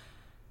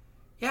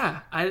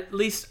yeah, at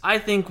least I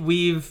think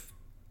we've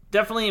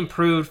definitely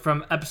improved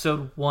from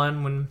episode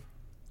 1 when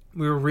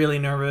we were really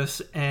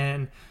nervous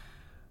and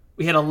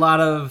we had a lot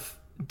of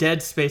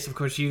dead space. Of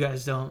course, you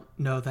guys don't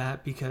know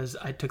that because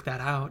I took that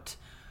out.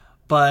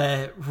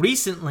 But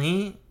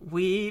recently,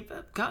 we've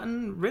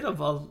gotten rid of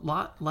a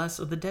lot less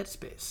of the dead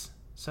space.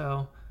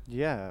 So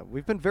yeah,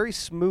 we've been very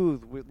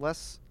smooth with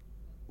less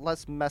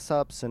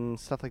mess-ups and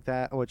stuff like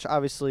that, which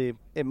obviously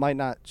it might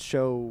not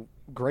show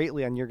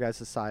greatly on your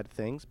guys' side of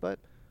things, but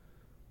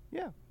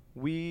yeah,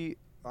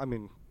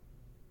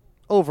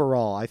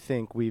 overall, I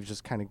think we've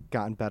just kind of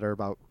gotten better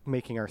about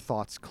making our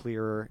thoughts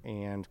clearer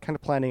and kind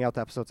of planning out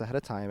the episodes ahead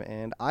of time.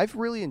 And I've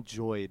really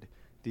enjoyed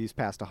these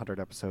past 100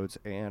 episodes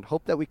and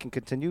hope that we can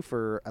continue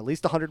for at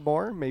least 100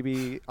 more,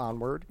 maybe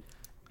onward.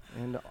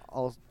 And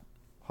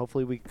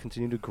hopefully we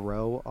continue to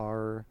grow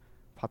our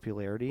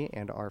popularity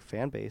and our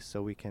fan base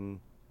so we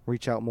can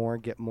reach out more,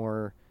 get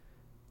more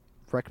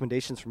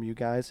recommendations from you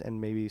guys,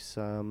 and maybe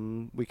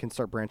we can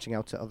start branching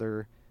out to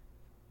other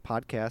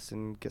podcasts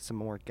and get some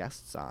more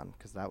guests on,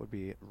 because that would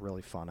be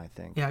really fun, I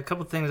think. Yeah, a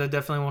couple things I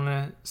definitely want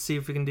to see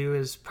if we can do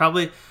is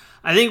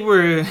I think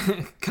we're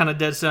kind of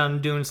dead set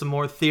on doing some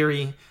more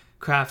theory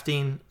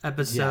crafting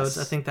episodes.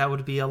 Yes. I think that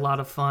would be a lot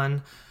of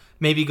fun.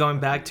 Maybe going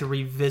back to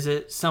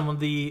revisit some of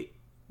the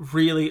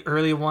really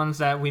early ones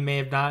that we may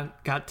have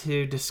not got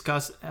to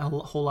discuss a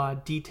whole lot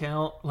of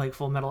detail, like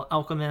Full Metal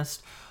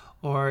Alchemist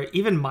or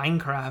even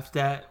Minecraft,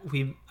 that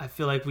I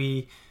feel like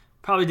we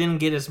probably didn't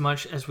get as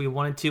much as we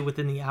wanted to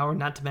within the hour,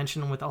 not to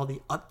mention with all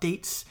the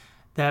updates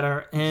that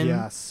are in.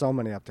 Yeah, so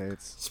many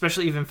updates.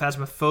 Especially even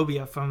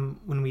Phasmophobia from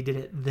when we did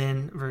it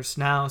then versus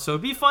now. So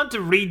it'd be fun to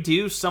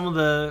redo some of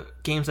the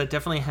games that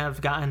definitely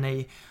have gotten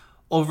a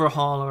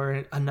overhaul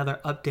or another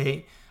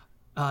update.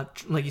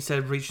 Like you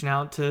said, reaching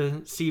out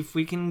to see if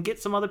we can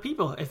get some other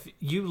people. If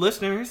you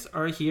listeners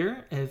are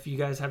here, if you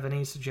guys have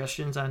any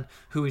suggestions on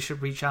who we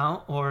should reach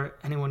out or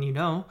anyone you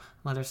know,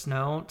 let us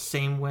know.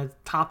 Same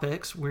with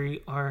topics.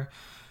 We are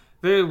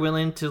very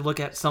willing to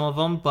look at some of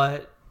them,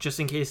 but just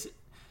in case,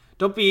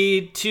 don't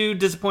be too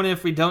disappointed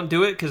if we don't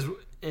do it, because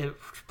It's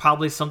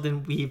probably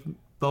something we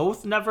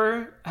both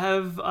never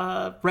have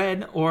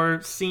read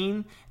or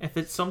seen, if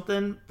it's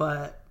something,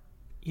 but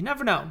you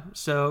never know.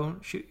 So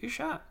shoot your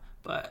shot.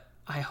 But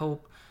I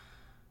hope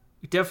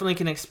we definitely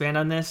can expand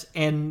on this.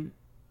 And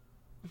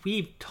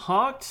we've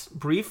talked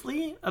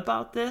briefly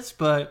about this,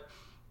 but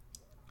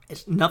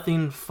it's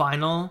nothing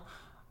final.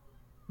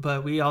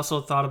 But we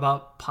also thought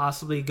about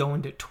possibly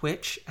going to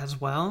Twitch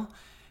as well.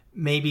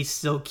 Maybe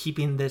still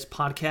keeping this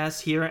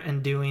podcast here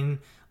and doing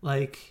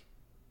like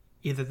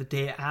either the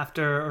day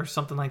after or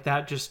something like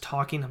that, just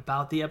talking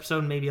about the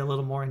episode, maybe a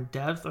little more in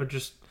depth, or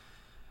just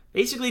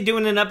basically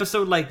doing an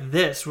episode like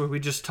this where we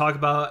just talk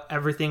about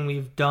everything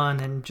we've done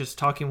and just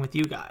talking with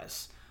you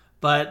guys.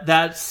 But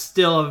that's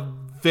still a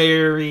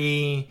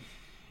very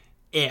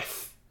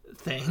if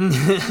thing.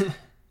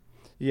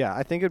 Yeah,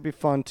 I think it'd be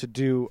fun to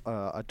do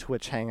a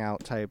Twitch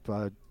hangout type,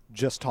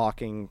 just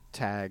talking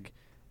tag,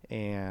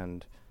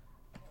 and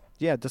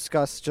yeah,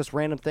 discuss just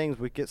random things.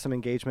 We get some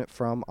engagement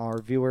from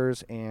our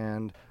viewers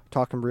and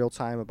talk in real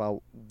time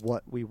about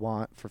what we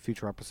want for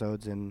future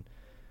episodes and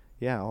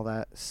yeah, all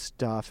that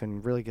stuff,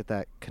 and really get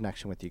that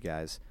connection with you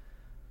guys.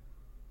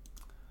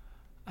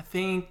 I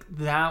think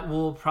that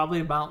will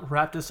probably about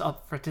wrap this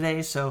up for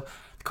today. So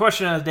the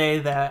question of the day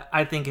that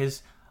I think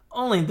is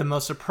only the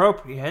most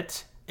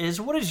appropriate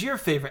is, what is your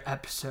favorite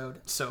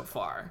episode so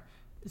far?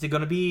 Is it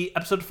going to be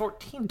episode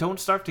 14, Don't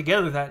Starve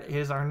Together? That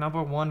is our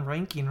number one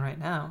ranking right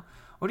now.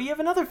 Or do you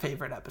have another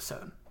favorite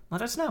episode?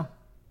 Let us know.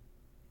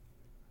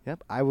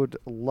 Yep, I would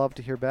love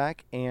to hear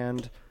back.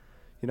 And,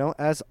 you know,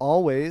 as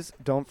always,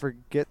 don't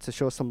forget to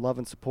show us some love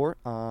and support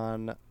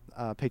on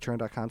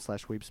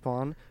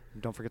patreon.com/weebspawn.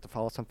 Don't forget to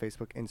follow us on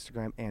Facebook,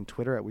 Instagram, and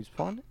Twitter at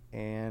Weebspawn.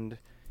 And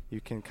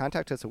you can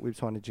contact us at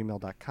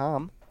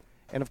weebspawn@gmail.com.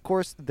 And, of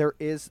course, there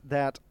is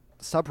that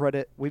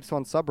subreddit,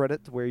 Weebspawn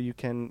subreddit, where you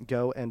can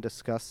go and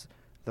discuss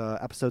the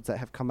episodes that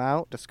have come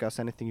out, discuss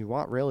anything you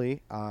want,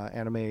 really,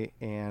 anime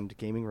and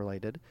gaming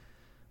related.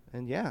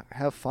 And yeah,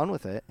 have fun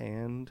with it,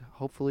 and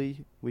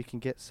hopefully we can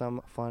get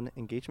some fun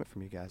engagement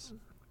from you guys.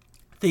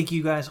 Thank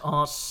you guys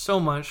all so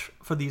much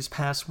for these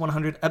past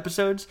 100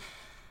 episodes.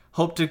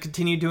 Hope to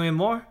continue doing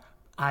more.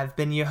 I've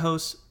been your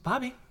host,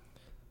 Bobby.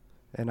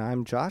 And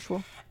I'm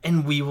Joshua.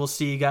 And we will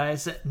see you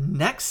guys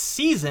next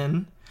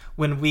season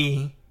when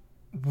we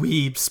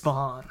Weeb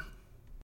Spawn.